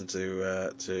back and listen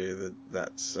to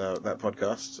that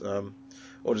podcast,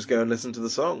 or just go and listen to the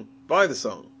song. Buy the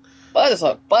song. Buy it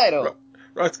all.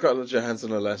 Write Scarlett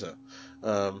Johansson a letter.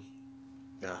 I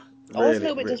was a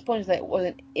little bit disappointed that it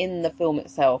wasn't in the film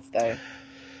itself, though.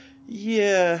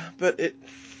 Yeah, but it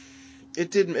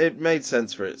made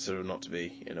sense for it sort of not to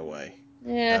be, in a way.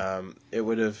 Yeah. It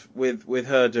would have, with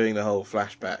her doing the whole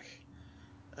flashback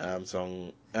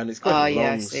song, and it's quite a long.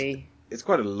 I see. It's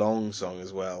quite a long song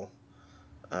as well.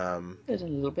 There's a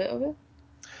little bit of it.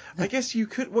 I guess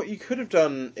what you could have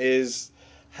done is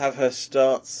have her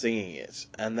start singing it,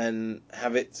 and then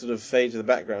have it sort of fade to the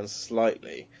background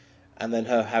slightly, and then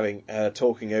her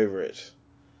talking over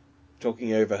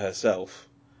herself,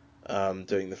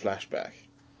 doing the flashback,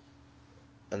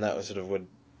 and that would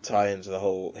tie into the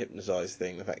whole hypnotized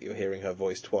thing, the fact you're hearing her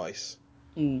voice twice.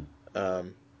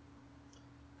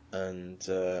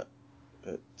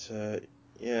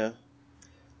 Yeah,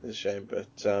 it's a shame, but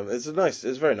it's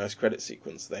a very nice credit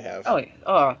sequence they have. Oh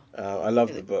yeah, I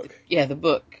love the book. Yeah, the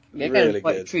book. They're really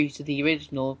quite good. True to the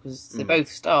original because they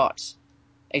both start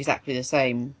exactly the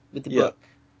same with the book,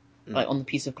 like on the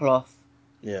piece of cloth.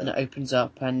 Yeah. And it opens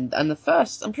up, and I'm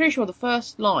pretty sure the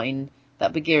first line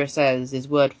that Bagheera says is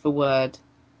word for word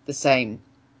the same.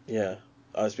 Yeah.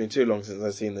 It's been too long since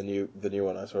I've seen the new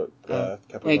one. I saw it a couple of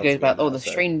months ago. It goes about, the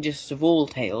strangest of all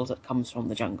tales that comes from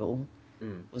the jungle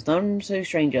was none so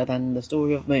stranger than the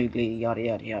story of Mowgli, yada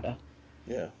yada yada.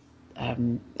 Yeah.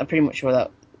 I'm pretty much sure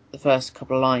that the first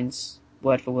couple of lines,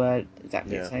 word for word,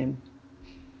 exactly the same.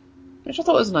 Which I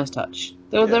thought was a nice touch.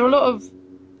 There were a lot of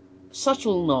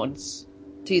subtle nods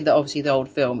to obviously the old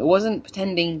film. It wasn't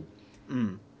pretending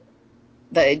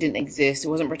that it didn't exist. It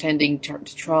wasn't pretending to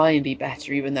try and be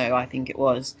better, even though I think it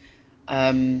was.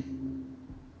 It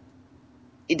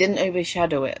didn't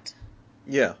overshadow it.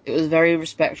 Yeah. It was very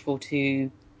respectful to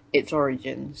its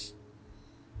origins.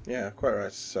 Yeah, quite right. I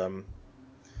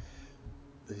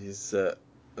think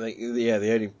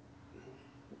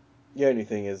the only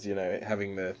thing is,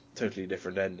 having the totally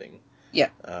different ending. Yeah.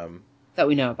 That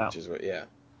we know about. Which is what, yeah.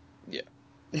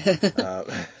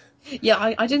 Yeah,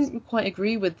 I didn't quite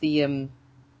agree with the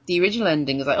original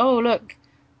ending. It's like, oh look,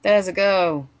 there's a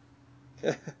girl.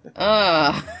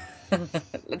 Let's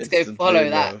go Instant follow true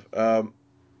that. love.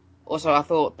 Also, I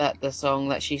thought that the song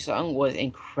that she sung was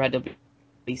incredibly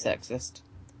sexist.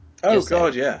 Oh Just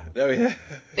God, saying. yeah. Oh yeah.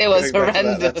 It was Going back to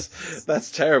that, horrendous.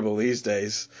 that's terrible these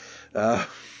days. Yeah.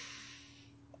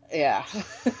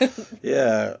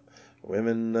 Yeah.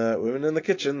 Women in the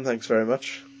kitchen. Thanks very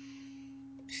much.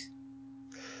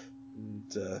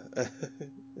 And,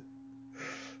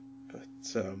 but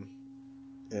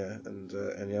yeah,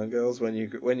 and young girls, when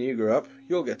you grow up,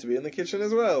 you'll get to be in the kitchen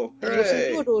as well. And you'll send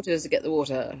your Hooray! daughters to get the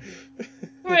water.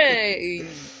 Hooray!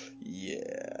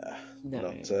 Yeah.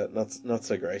 No. Not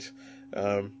so great.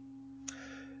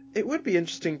 It would be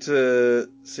interesting to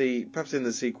see, perhaps in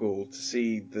the sequel, to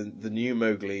see the new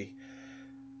Mowgli,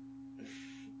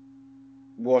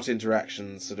 what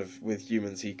interactions sort of with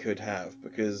humans he could have,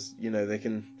 because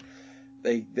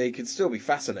they could still be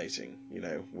fascinating,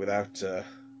 without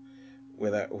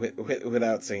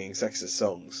without singing sexist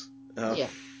songs. Yeah.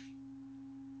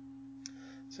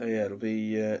 So yeah, it'll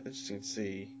be interesting to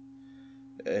see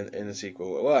in a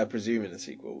sequel. Well, I presume in a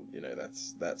sequel,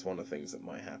 that's one of the things that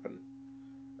might happen.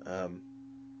 To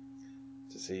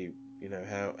see,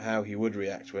 how he would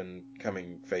react when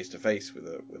coming face to face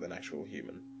with an actual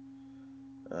human.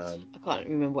 I can't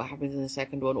remember what happens in the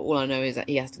second one. All I know is that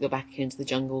he has to go back into the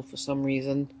jungle for some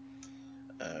reason.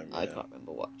 I can't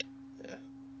remember what. Yeah.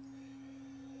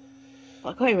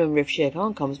 I can't remember if Shere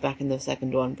Khan comes back in the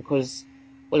second one because,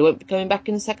 well, he won't be coming back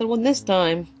in the second one this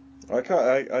time. I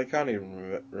can't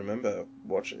even remember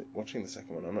watching the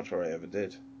second one. I'm not sure I ever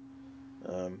did.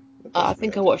 I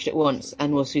think I watched it once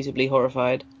and was suitably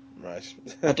horrified. Right.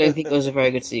 I don't think it was a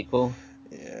very good sequel.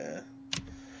 Yeah.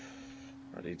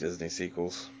 Bloody Disney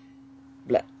sequels.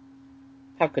 Blech.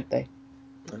 How could they?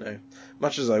 I know.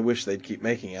 Much as I wish they'd keep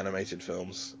making animated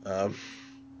films, the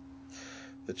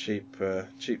cheap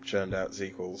churned out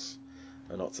sequels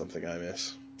are not something I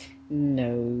miss.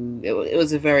 No, it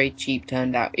was a very cheap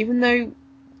turned out. Even though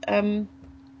a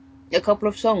couple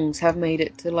of songs have made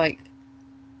it to like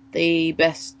the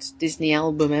best Disney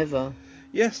album ever.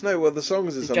 Yes, no. Well, the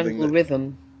songs are The something Jungle that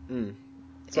Rhythm.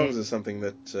 songs are something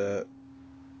that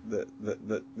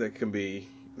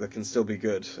can still be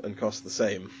good and cost the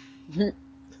same. Yeah.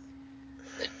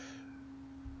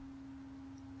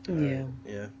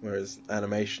 Yeah. Whereas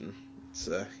animation, it's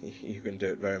you can do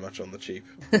it very much on the cheap.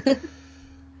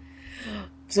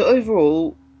 So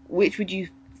overall, which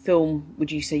film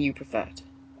would you say you preferred?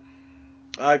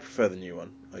 I prefer the new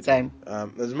one. I do. Same.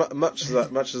 As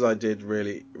much as I did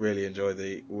really really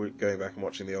enjoy going back and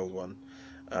watching the old one,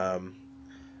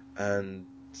 and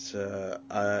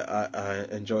I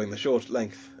enjoying the short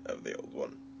length of the old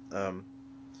one.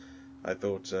 I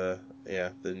thought, the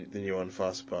new one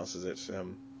far surpasses it.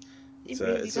 It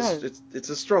really does. It's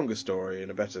a stronger story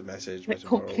and a better message, better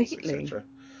morals, Completely. etc.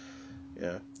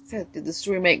 Yeah. So the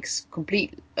story makes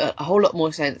a whole lot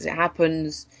more sense. It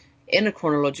happens in a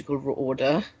chronological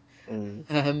order.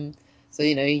 So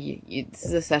this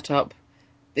is a setup.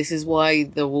 This is why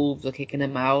the wolves are kicking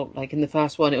him out. Like in the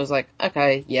first one, it was like,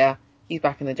 okay, yeah, he's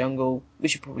back in the jungle. We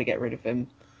should probably get rid of him.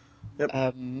 Yep.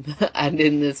 And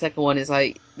in the second one, it's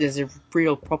like there's a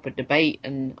real proper debate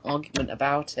and argument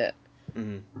about it.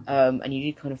 And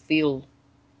you do kind of feel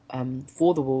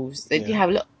for the wolves. They do have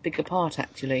a lot bigger part,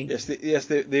 actually. Yes,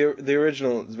 the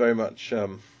original is very much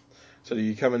so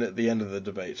you come in at the end of the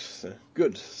debate. So,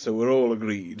 good, so we're all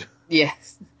agreed.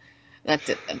 Yes, that's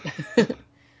it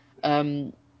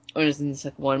then. Whereas in the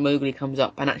second one, Mowgli comes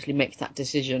up and actually makes that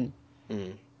decision.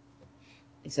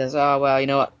 He says, "Oh well, you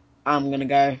know what? I'm gonna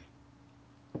go."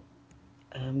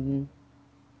 And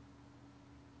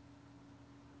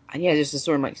yeah, just the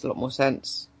story makes a lot more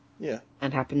sense. Yeah.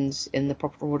 And happens in the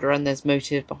proper order, and there's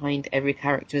motive behind every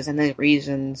character, and there's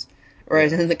reasons.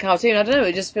 Whereas in the cartoon, I don't know,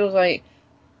 it just feels like,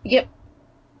 yep.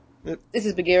 This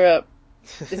is Bagheera,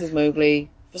 this is Mowgli.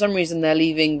 For some reason, they're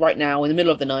leaving right now in the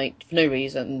middle of the night for no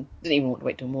reason. Didn't even want to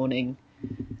wait till morning.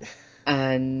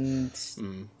 And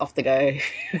off they go.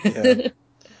 Yeah.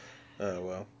 Oh,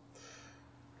 well.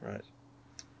 Right.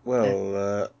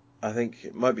 Well, I think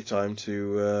it might be time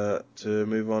to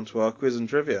move on to our quiz and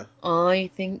trivia. I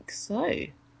think so.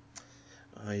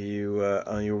 Are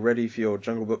you ready for your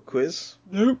Jungle Book quiz?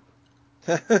 Nope.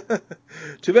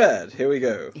 Too bad. Here we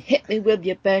go. Hit me with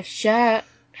your best shot.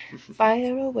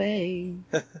 Fire away.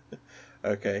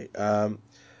 Okay.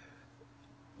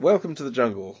 Welcome to the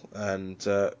jungle. And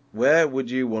where would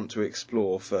you want to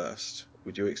explore first?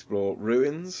 Would you explore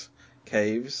ruins,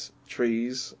 caves,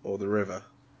 trees, or the river?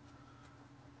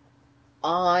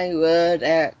 I would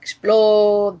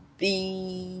explore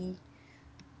the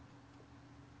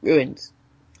ruins.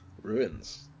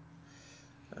 Ruins.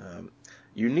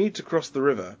 You need to cross the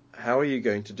river. How are you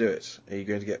going to do it? Are you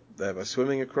going to get there by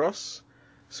swimming across,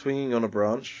 swinging on a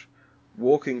branch,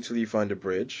 walking till you find a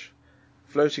bridge,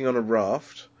 floating on a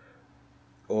raft,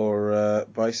 or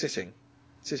by sitting?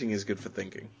 Sitting is good for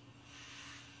thinking.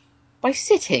 By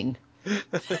sitting?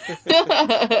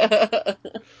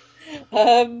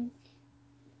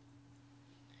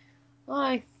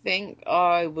 I think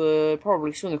I would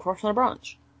probably swing across on a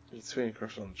branch. You'd swing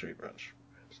across on a tree branch.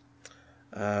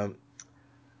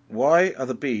 Why are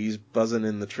the bees buzzing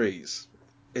in the trees?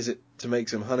 Is it to make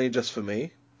some honey just for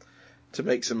me? To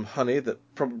make some honey that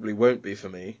probably won't be for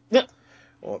me? Yep.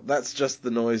 Or that's just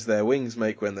the noise their wings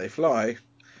make when they fly?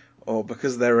 Or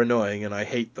because they're annoying and I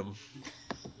hate them?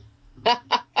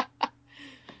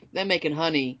 They're making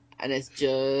honey, and it's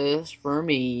just for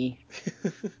me.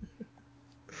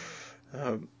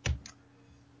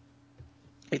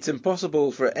 It's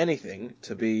impossible for anything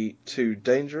to be too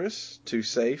dangerous, too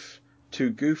safe,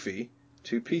 too goofy,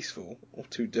 too peaceful, or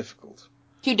too difficult.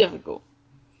 Too difficult.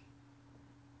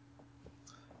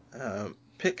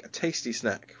 Pick a tasty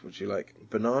snack. Would you like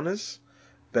bananas,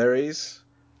 berries,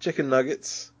 chicken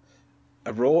nuggets,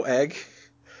 a raw egg,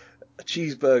 a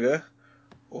cheeseburger,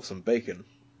 or some bacon?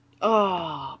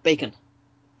 Ah, bacon.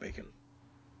 Bacon.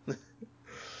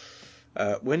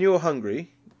 When you're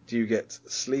hungry, do you get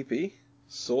sleepy,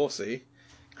 saucy,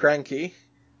 cranky,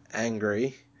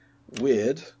 angry,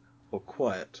 weird, or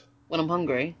quiet? When I'm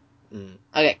hungry,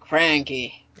 I get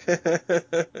cranky.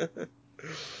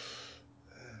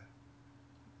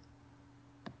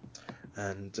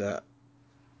 And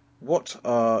what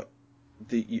are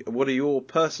your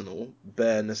personal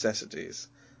bare necessities?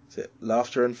 Is it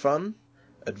laughter and fun,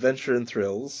 adventure and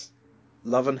thrills,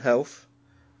 love and health,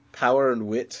 power and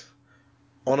wit,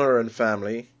 honor and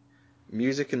family,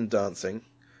 music and dancing,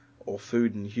 or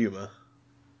food and humor?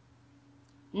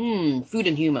 Food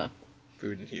and humor.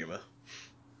 Food and humor.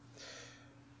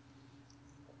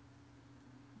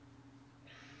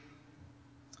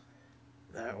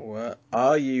 Now,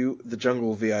 are you the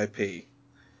Jungle VIP?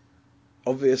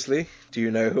 Obviously, do you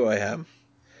know who I am?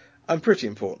 I'm pretty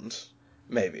important.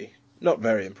 Maybe. Not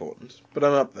very important, but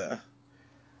I'm up there.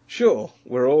 Sure,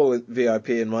 we're all VIP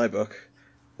in my book.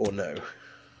 Or no.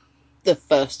 The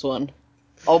first one.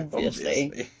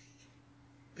 Obviously.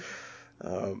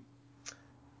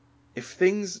 If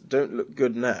things don't look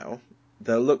good now,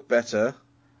 they'll look better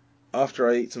after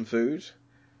I eat some food,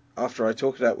 after I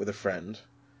talk it out with a friend,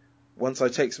 once I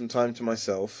take some time to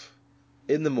myself,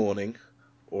 in the morning,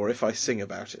 or if I sing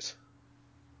about it.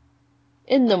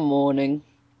 In the morning.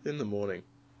 In the morning.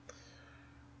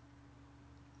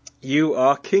 You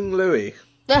are King Louie.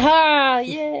 Aha!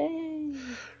 Yay!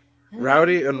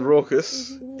 Rowdy and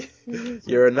raucous,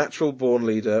 you're a natural born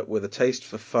leader with a taste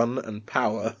for fun and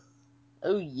power.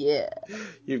 Oh yeah.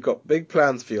 You've got big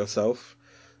plans for yourself,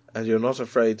 and you're not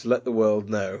afraid to let the world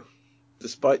know.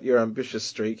 Despite your ambitious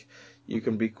streak, you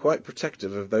can be quite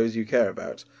protective of those you care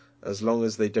about, as long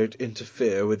as they don't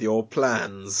interfere with your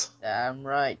plans. Damn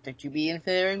right, don't you be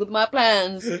interfering with my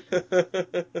plans.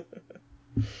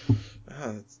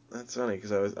 That's funny,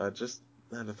 because I just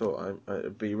had a thought.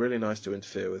 It'd be really nice to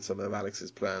interfere with some of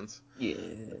Alex's plans. Yeah.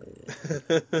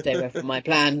 Stay away from my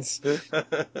plans.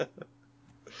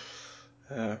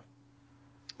 Well,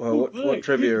 what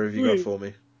trivia have you got for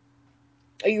me?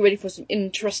 Are you ready for some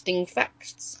interesting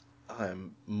facts? I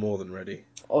am more than ready.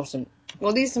 Awesome.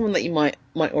 Well, these are someone that you might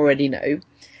already know.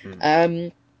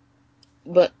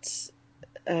 But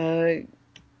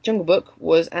Jungle Book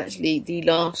was actually the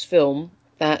last film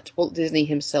that Walt Disney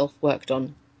himself worked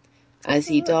on, as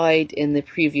he died in the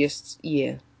previous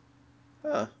year.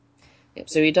 Ah. Yep,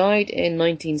 so he died in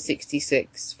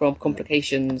 1966 from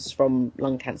complications from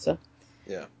lung cancer.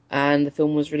 Yeah. And the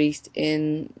film was released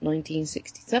in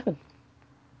 1967.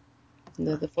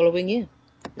 The following year.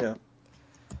 Yeah.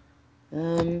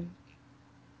 Then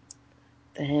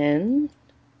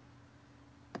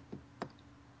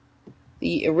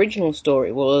the original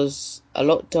story was a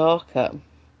lot darker.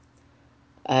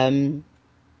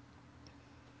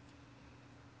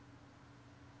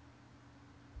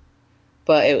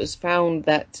 But it was found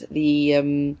that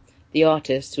the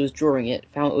artist who was drawing it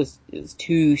found it was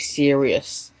too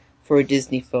serious for a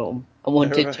Disney film and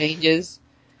wanted changes.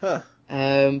 Huh.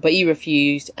 But he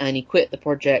refused, and he quit the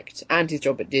project and his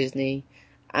job at Disney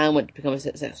and went to become a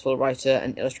successful writer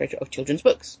and illustrator of children's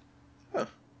books. Huh.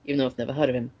 Even though I've never heard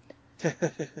of him.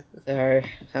 So,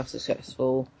 how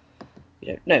successful, we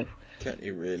don't know. Can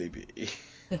you really be?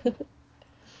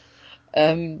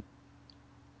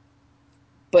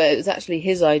 But it was actually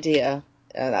his idea.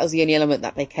 That was the only element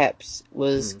that they kept,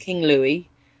 was King Louie,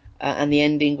 and the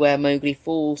ending where Mowgli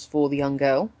falls for the young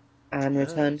girl. and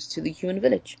returns to the human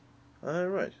village. Oh,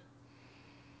 right.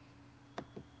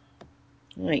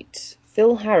 Right.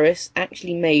 Phil Harris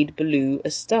actually made Baloo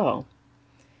a star.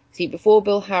 See, before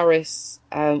Bill Harris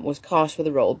was cast for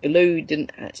the role, Baloo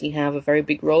didn't actually have a very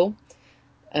big role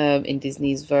in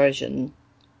Disney's version,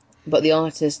 but the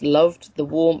artist loved the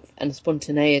warmth and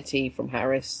spontaneity from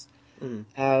Harris.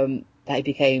 That he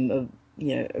became a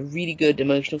really good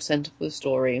emotional centre for the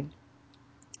story,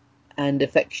 and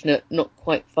affectionate, not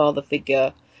quite father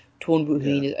figure, torn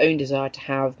between his own desire to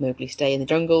have Mowgli stay in the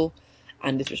jungle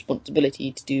and his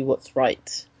responsibility to do what's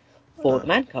right for the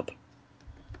man cub.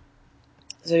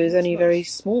 So he was only very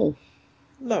small.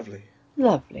 Lovely.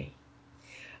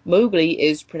 Mowgli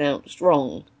is pronounced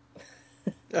wrong.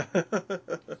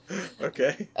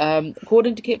 Okay.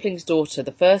 According to Kipling's daughter,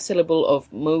 the first syllable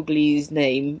of Mowgli's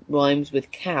name rhymes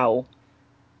with cow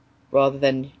rather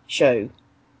than show.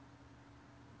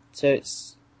 So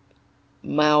it's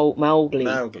Mowgli.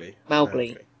 The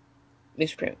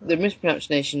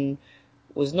mispronunciation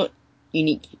was not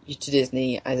unique to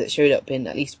Disney, as it showed up in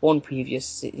at least one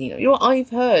previous. You know what? I've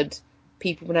heard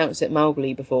people pronounce it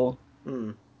Mowgli before.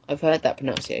 I've heard that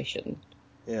pronunciation.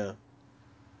 Yeah.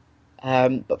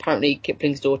 But apparently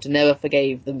Kipling's daughter never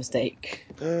forgave the mistake.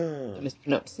 The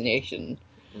mispronunciation.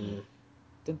 Dun,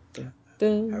 dun,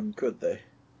 dun. How could they?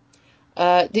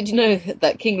 Did you know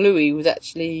that King Louie was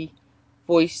actually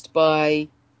voiced by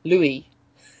Louis?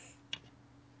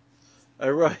 Oh,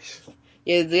 right.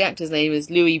 Yeah, the actor's name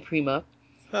is Louis Prima,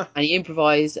 and he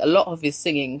improvised a lot of his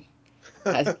singing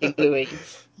as King Louis.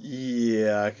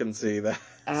 Yeah, I can see that.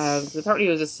 So apparently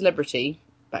he was a celebrity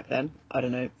back then. I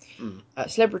don't know.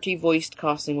 Celebrity voiced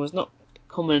casting was not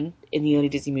common in the early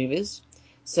Disney movies,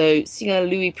 so singer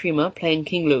Louis Prima playing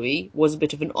King Louis was a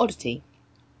bit of an oddity.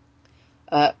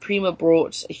 Prima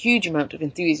brought a huge amount of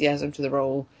enthusiasm to the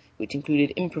role, which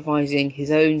included improvising his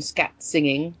own scat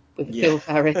singing with Phil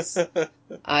Harris.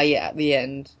 At the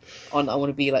end on "I Want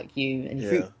to Be Like You," and he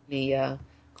frequently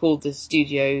called the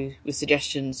studio with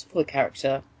suggestions for the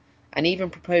character, and even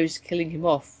proposed killing him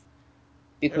off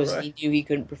because he knew he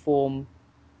couldn't perform.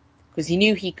 Because he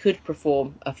knew he could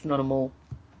perform a phenomenal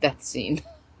death scene.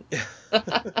 That's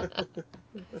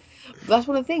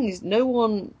one of the things. No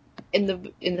one in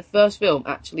the first film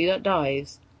actually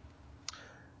dies.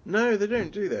 No, they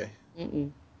don't, do they?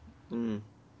 Mm-mm.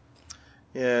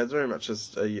 Yeah, it's very much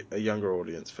just a younger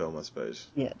audience film, I suppose.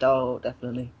 Yeah,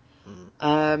 definitely.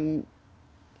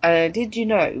 Did you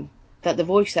know that the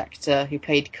voice actor who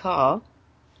played Kaa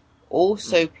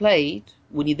also played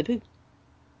Winnie the Pooh?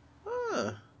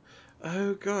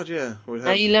 Oh, God, yeah.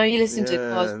 Now you listen to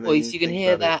Kaa's voice, you can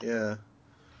hear that. Yeah.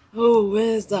 Oh,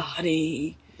 where's the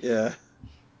honey? Yeah.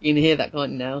 You can hear that,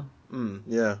 can't you now?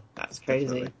 Yeah. That's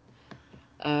crazy.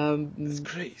 That's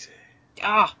crazy.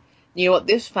 You know what?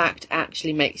 This fact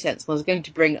actually makes sense. I was going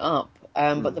to bring it up,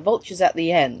 but the vultures at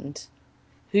the end,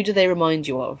 who do they remind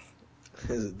you of?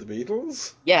 Is it the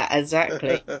Beatles? Yeah,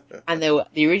 exactly. And the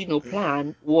original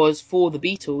plan was for the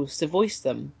Beatles to voice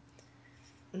them.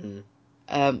 It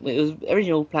was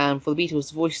original plan for the Beatles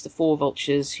to voice the four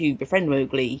vultures who befriend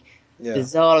Mowgli.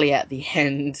 Bizarrely at the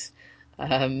end.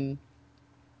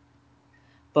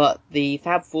 But the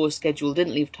Fab Four schedule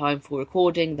didn't leave time for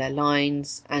recording their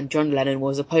lines, and John Lennon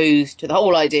was opposed to the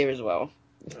whole idea as well.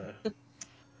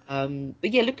 But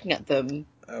yeah, looking at them,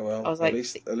 oh well, I was at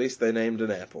least they named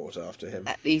an airport after him.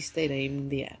 At least they named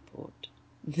the airport.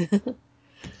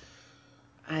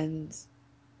 And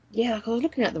yeah, I was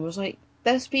looking at them, I was like,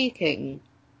 they're speaking,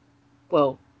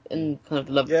 well, in kind of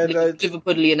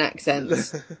Liverpudlian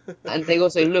accents, and they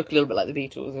also look a little bit like the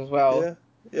Beatles as well.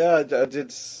 Yeah, I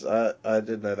did. I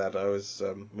did know that. I was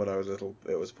when I was little.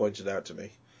 It was pointed out to me.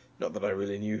 Not that I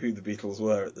really knew who the Beatles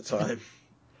were at the time.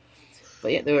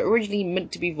 But yeah, they were originally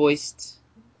meant to be voiced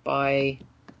by,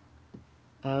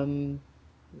 by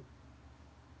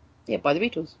the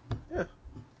Beatles. Yeah.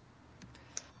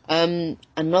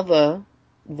 Another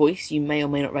voice you may or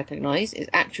may not recognise is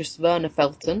actress Verna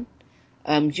Felton.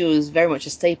 She was very much a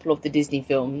staple of the Disney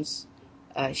films.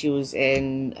 She was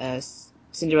in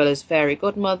Cinderella's Fairy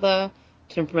Godmother,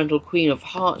 temperamental Queen of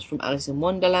Hearts from Alice in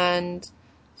Wonderland.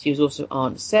 She was also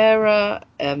Aunt Sarah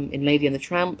in Lady and the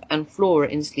Tramp, and Flora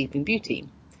in Sleeping Beauty.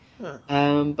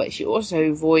 But she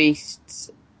also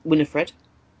voiced Winifred.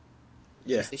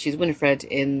 Yeah. She's Winifred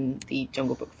in the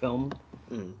Jungle Book film.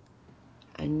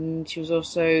 And she was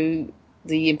also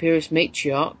the Imperious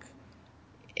Matriarch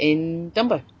in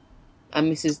Dumbo. And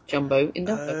Mrs. Jumbo in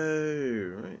Dumbo.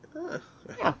 Oh, right.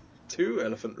 Yeah. 2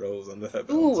 elephant roles under her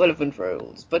belt. 2 elephant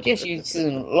roles. But yeah, she's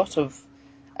in a lot of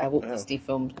Walt Disney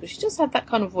films. But she does have that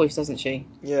kind of voice, doesn't she?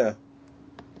 Yeah.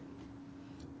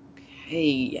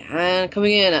 Okay, and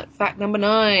coming in at fact number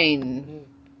 9.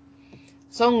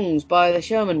 Songs by the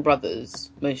Sherman Brothers,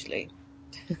 mostly.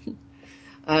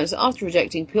 So after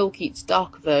rejecting Phil Keats'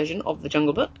 dark version of The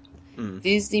Jungle Book,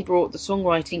 Disney brought the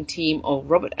songwriting team of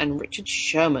Robert and Richard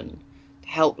Sherman to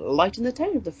help lighten the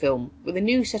tone of the film with a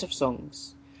new set of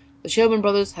songs. The Sherman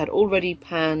Brothers had already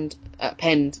penned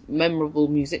memorable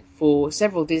music for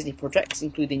several Disney projects,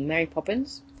 including Mary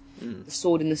Poppins, The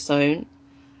Sword in the Stone,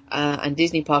 and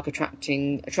Disney park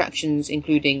attractions,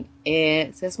 including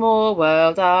It's a Small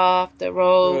World After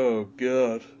All. Oh,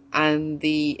 God. And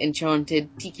the Enchanted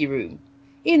Tiki Room.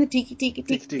 In the tiki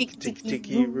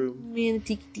room. In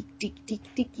the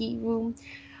tiki room.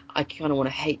 I kind of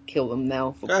want to kill them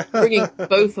now for bringing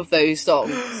both of those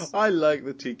songs. I like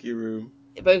the Tiki Room.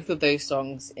 Both of those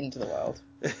songs into the world.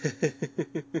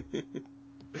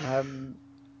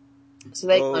 So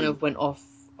they kind of went off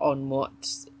on what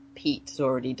Pete had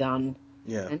already done.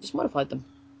 Yeah. And just modified them.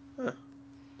 Huh.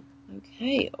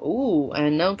 Okay. Ooh,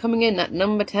 and now coming in at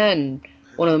number 10.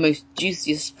 One of the most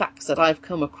juiciest facts that I've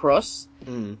come across.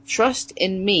 Trust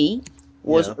in Me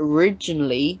was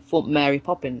originally for Mary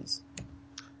Poppins.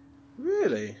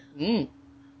 Really?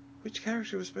 Which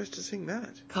character was supposed to sing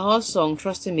that? Car's song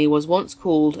Trust in Me was once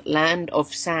called Land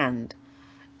of Sand.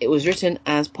 It was written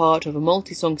as part of a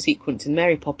multi-song sequence in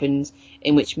Mary Poppins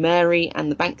in which Mary and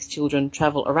the Banks children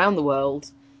travel around the world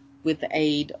with the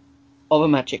aid of a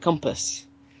magic compass.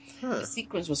 The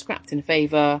sequence was scrapped in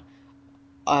favour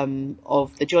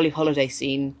of the Jolly Holiday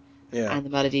scene, and the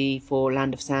melody for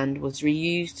Land of Sand was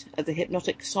reused as a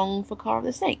hypnotic song for Car of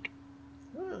the Snake.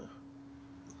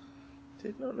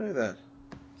 Did not know that.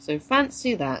 So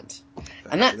fancy that.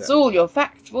 And that's all your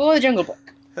facts for the Jungle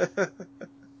Book.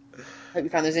 Hope you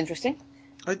found those interesting.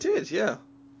 I did, yeah.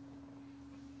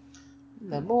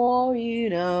 The more you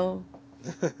know.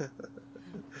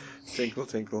 Tinkle,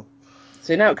 tinkle.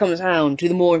 So now it comes down to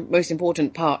the most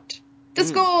important part. The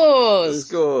scores! The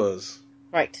scores.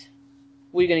 Right.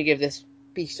 What are you going to give this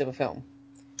piece of a film?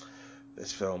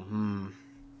 This film,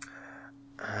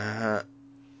 I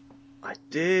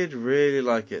did really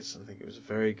like it. I think it was a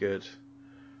very good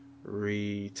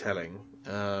retelling.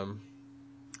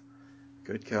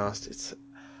 Good cast.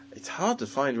 It's hard to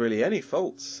find really any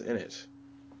faults in it.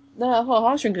 No, I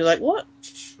was thinking, like, what?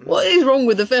 What is wrong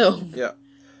with the film? Yeah.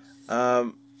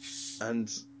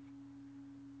 And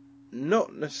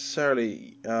not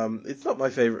necessarily. It's not my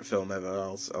favourite film ever.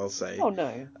 I'll say. Oh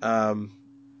no.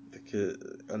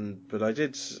 But I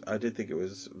did think it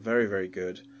was very, very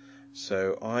good.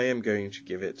 So I am going to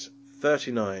give it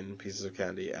 39 pieces of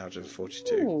candy out of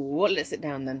 42. Ooh, what lets it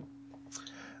down then?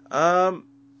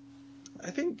 I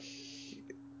think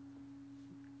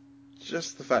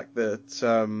just the fact that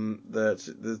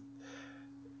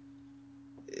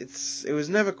it was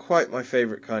never quite my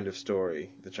favourite kind of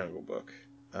story, The Jungle Book,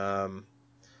 and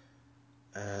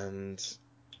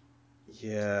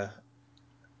yeah,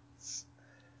 it's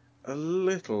a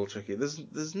little tricky.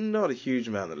 There's not a huge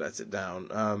amount that lets it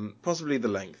down. Possibly the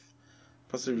length.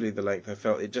 I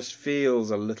felt it just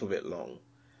feels a little bit long.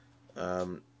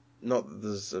 Not that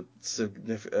there's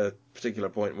a particular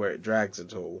point where it drags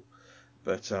at all,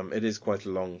 but it is quite a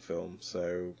long film,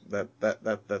 so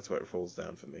that's where it falls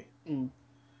down for me.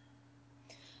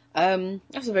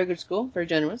 That's a very good score, very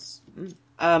generous.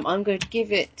 I'm going to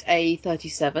give it a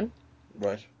 37.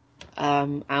 Right.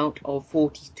 Out of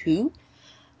 42.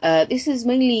 This is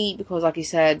mainly because, like you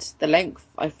said, the length,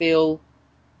 I feel,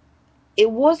 it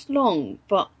was long,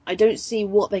 but I don't see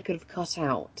what they could have cut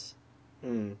out.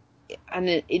 And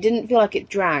it didn't feel like it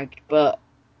dragged, but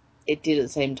it did at the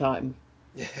same time.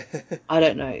 I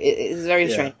don't know. It's very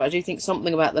strange, but I do think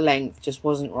something about the length just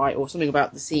wasn't right, or something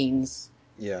about the scenes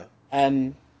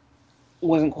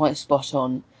wasn't quite spot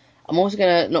on. I'm also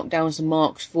going to knock down some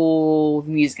marks for the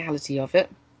musicality of it.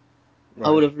 Right.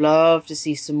 I would have loved to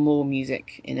see some more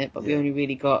music in it, but we only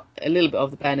really got a little bit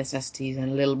of the bare necessities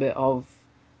and a little bit of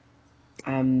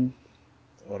I Want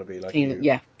to Be Like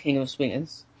You. King of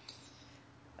Swingers.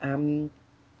 But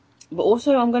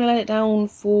also I'm going to let it down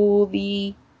for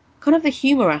the kind of the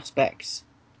humour aspects.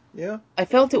 Yeah. I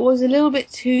felt it was a little bit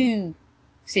too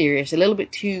serious, a little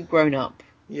bit too grown up.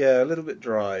 Yeah, a little bit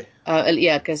dry.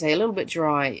 I could say a little bit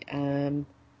dry. And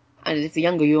if the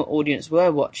younger audience were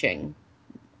watching,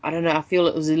 I don't know, I feel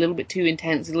it was a little bit too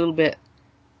intense, a little bit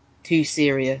too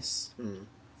serious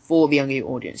for the younger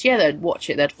audience. Yeah, they'd watch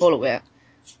it, they'd follow it,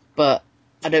 but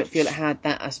I don't feel it had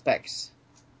that aspect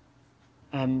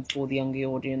for the younger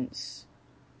audience.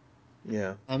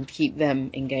 Yeah. To keep them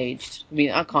engaged. I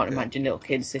mean, I can't imagine little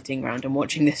kids sitting around and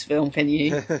watching this film, can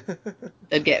you?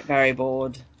 They'd get very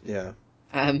bored. Yeah.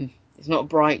 It's not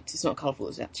bright, it's not colourful,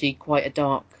 it's actually quite a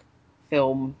dark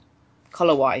film,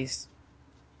 colour-wise.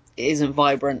 It isn't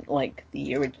vibrant like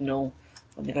the original,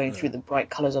 when they're going through the bright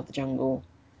colours of the jungle.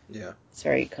 Yeah. It's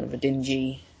very kind of a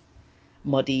dingy,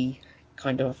 muddy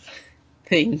kind of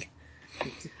thing.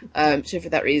 So for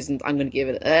that reason, I'm going to give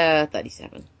it a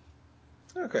 37.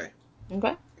 Okay.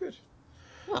 Okay? Good.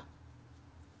 Oh.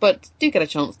 But do get a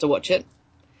chance to watch it.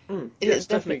 Yes,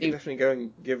 definitely go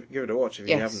and give it a watch if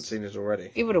you haven't seen it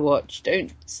already. Give it a watch. Don't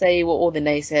say what all the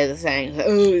naysayers are saying.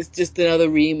 Oh, it's just another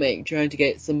remake trying to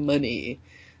get some money.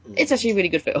 It's actually a really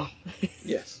good film.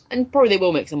 Yes. And probably they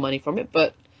will make some money from it,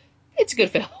 but it's a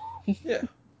good film. Yeah.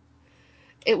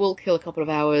 It will kill a couple of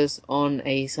hours on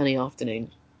a sunny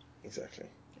afternoon. Exactly.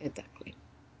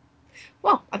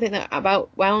 Well, I think that about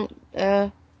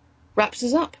wraps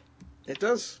us up. It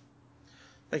does.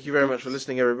 Thank you very much for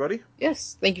listening, everybody.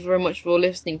 Yes, thank you very much for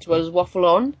listening to us waffle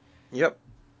on. Yep.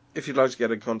 If you'd like to get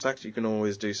in contact, you can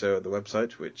always do so at the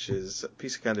website, which is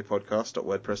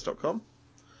pieceofcandypodcast.wordpress.com.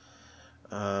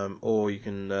 Or you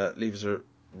can leave us a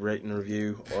rate and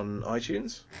review on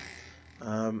iTunes.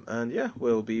 And yeah,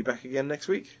 we'll be back again next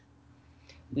week.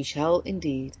 We shall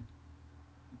indeed.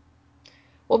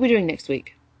 What are we doing next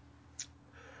week?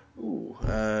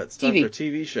 It's time for a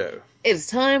TV show. It's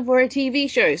time for a TV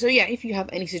show. So yeah, if you have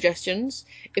any suggestions,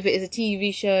 if it is a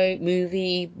TV show,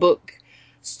 movie, book,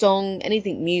 song,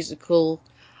 anything musical,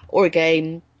 or a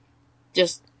game,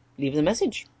 just leave us a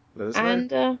message. Let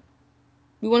us know.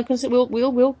 We want to consider.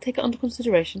 We'll take it under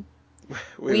consideration.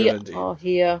 We are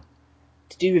here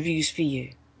to do reviews for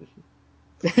you.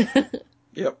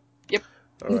 Yep.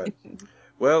 All right.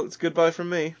 Well, it's goodbye from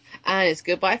me. And it's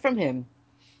goodbye from him.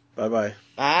 Bye-bye.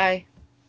 Bye.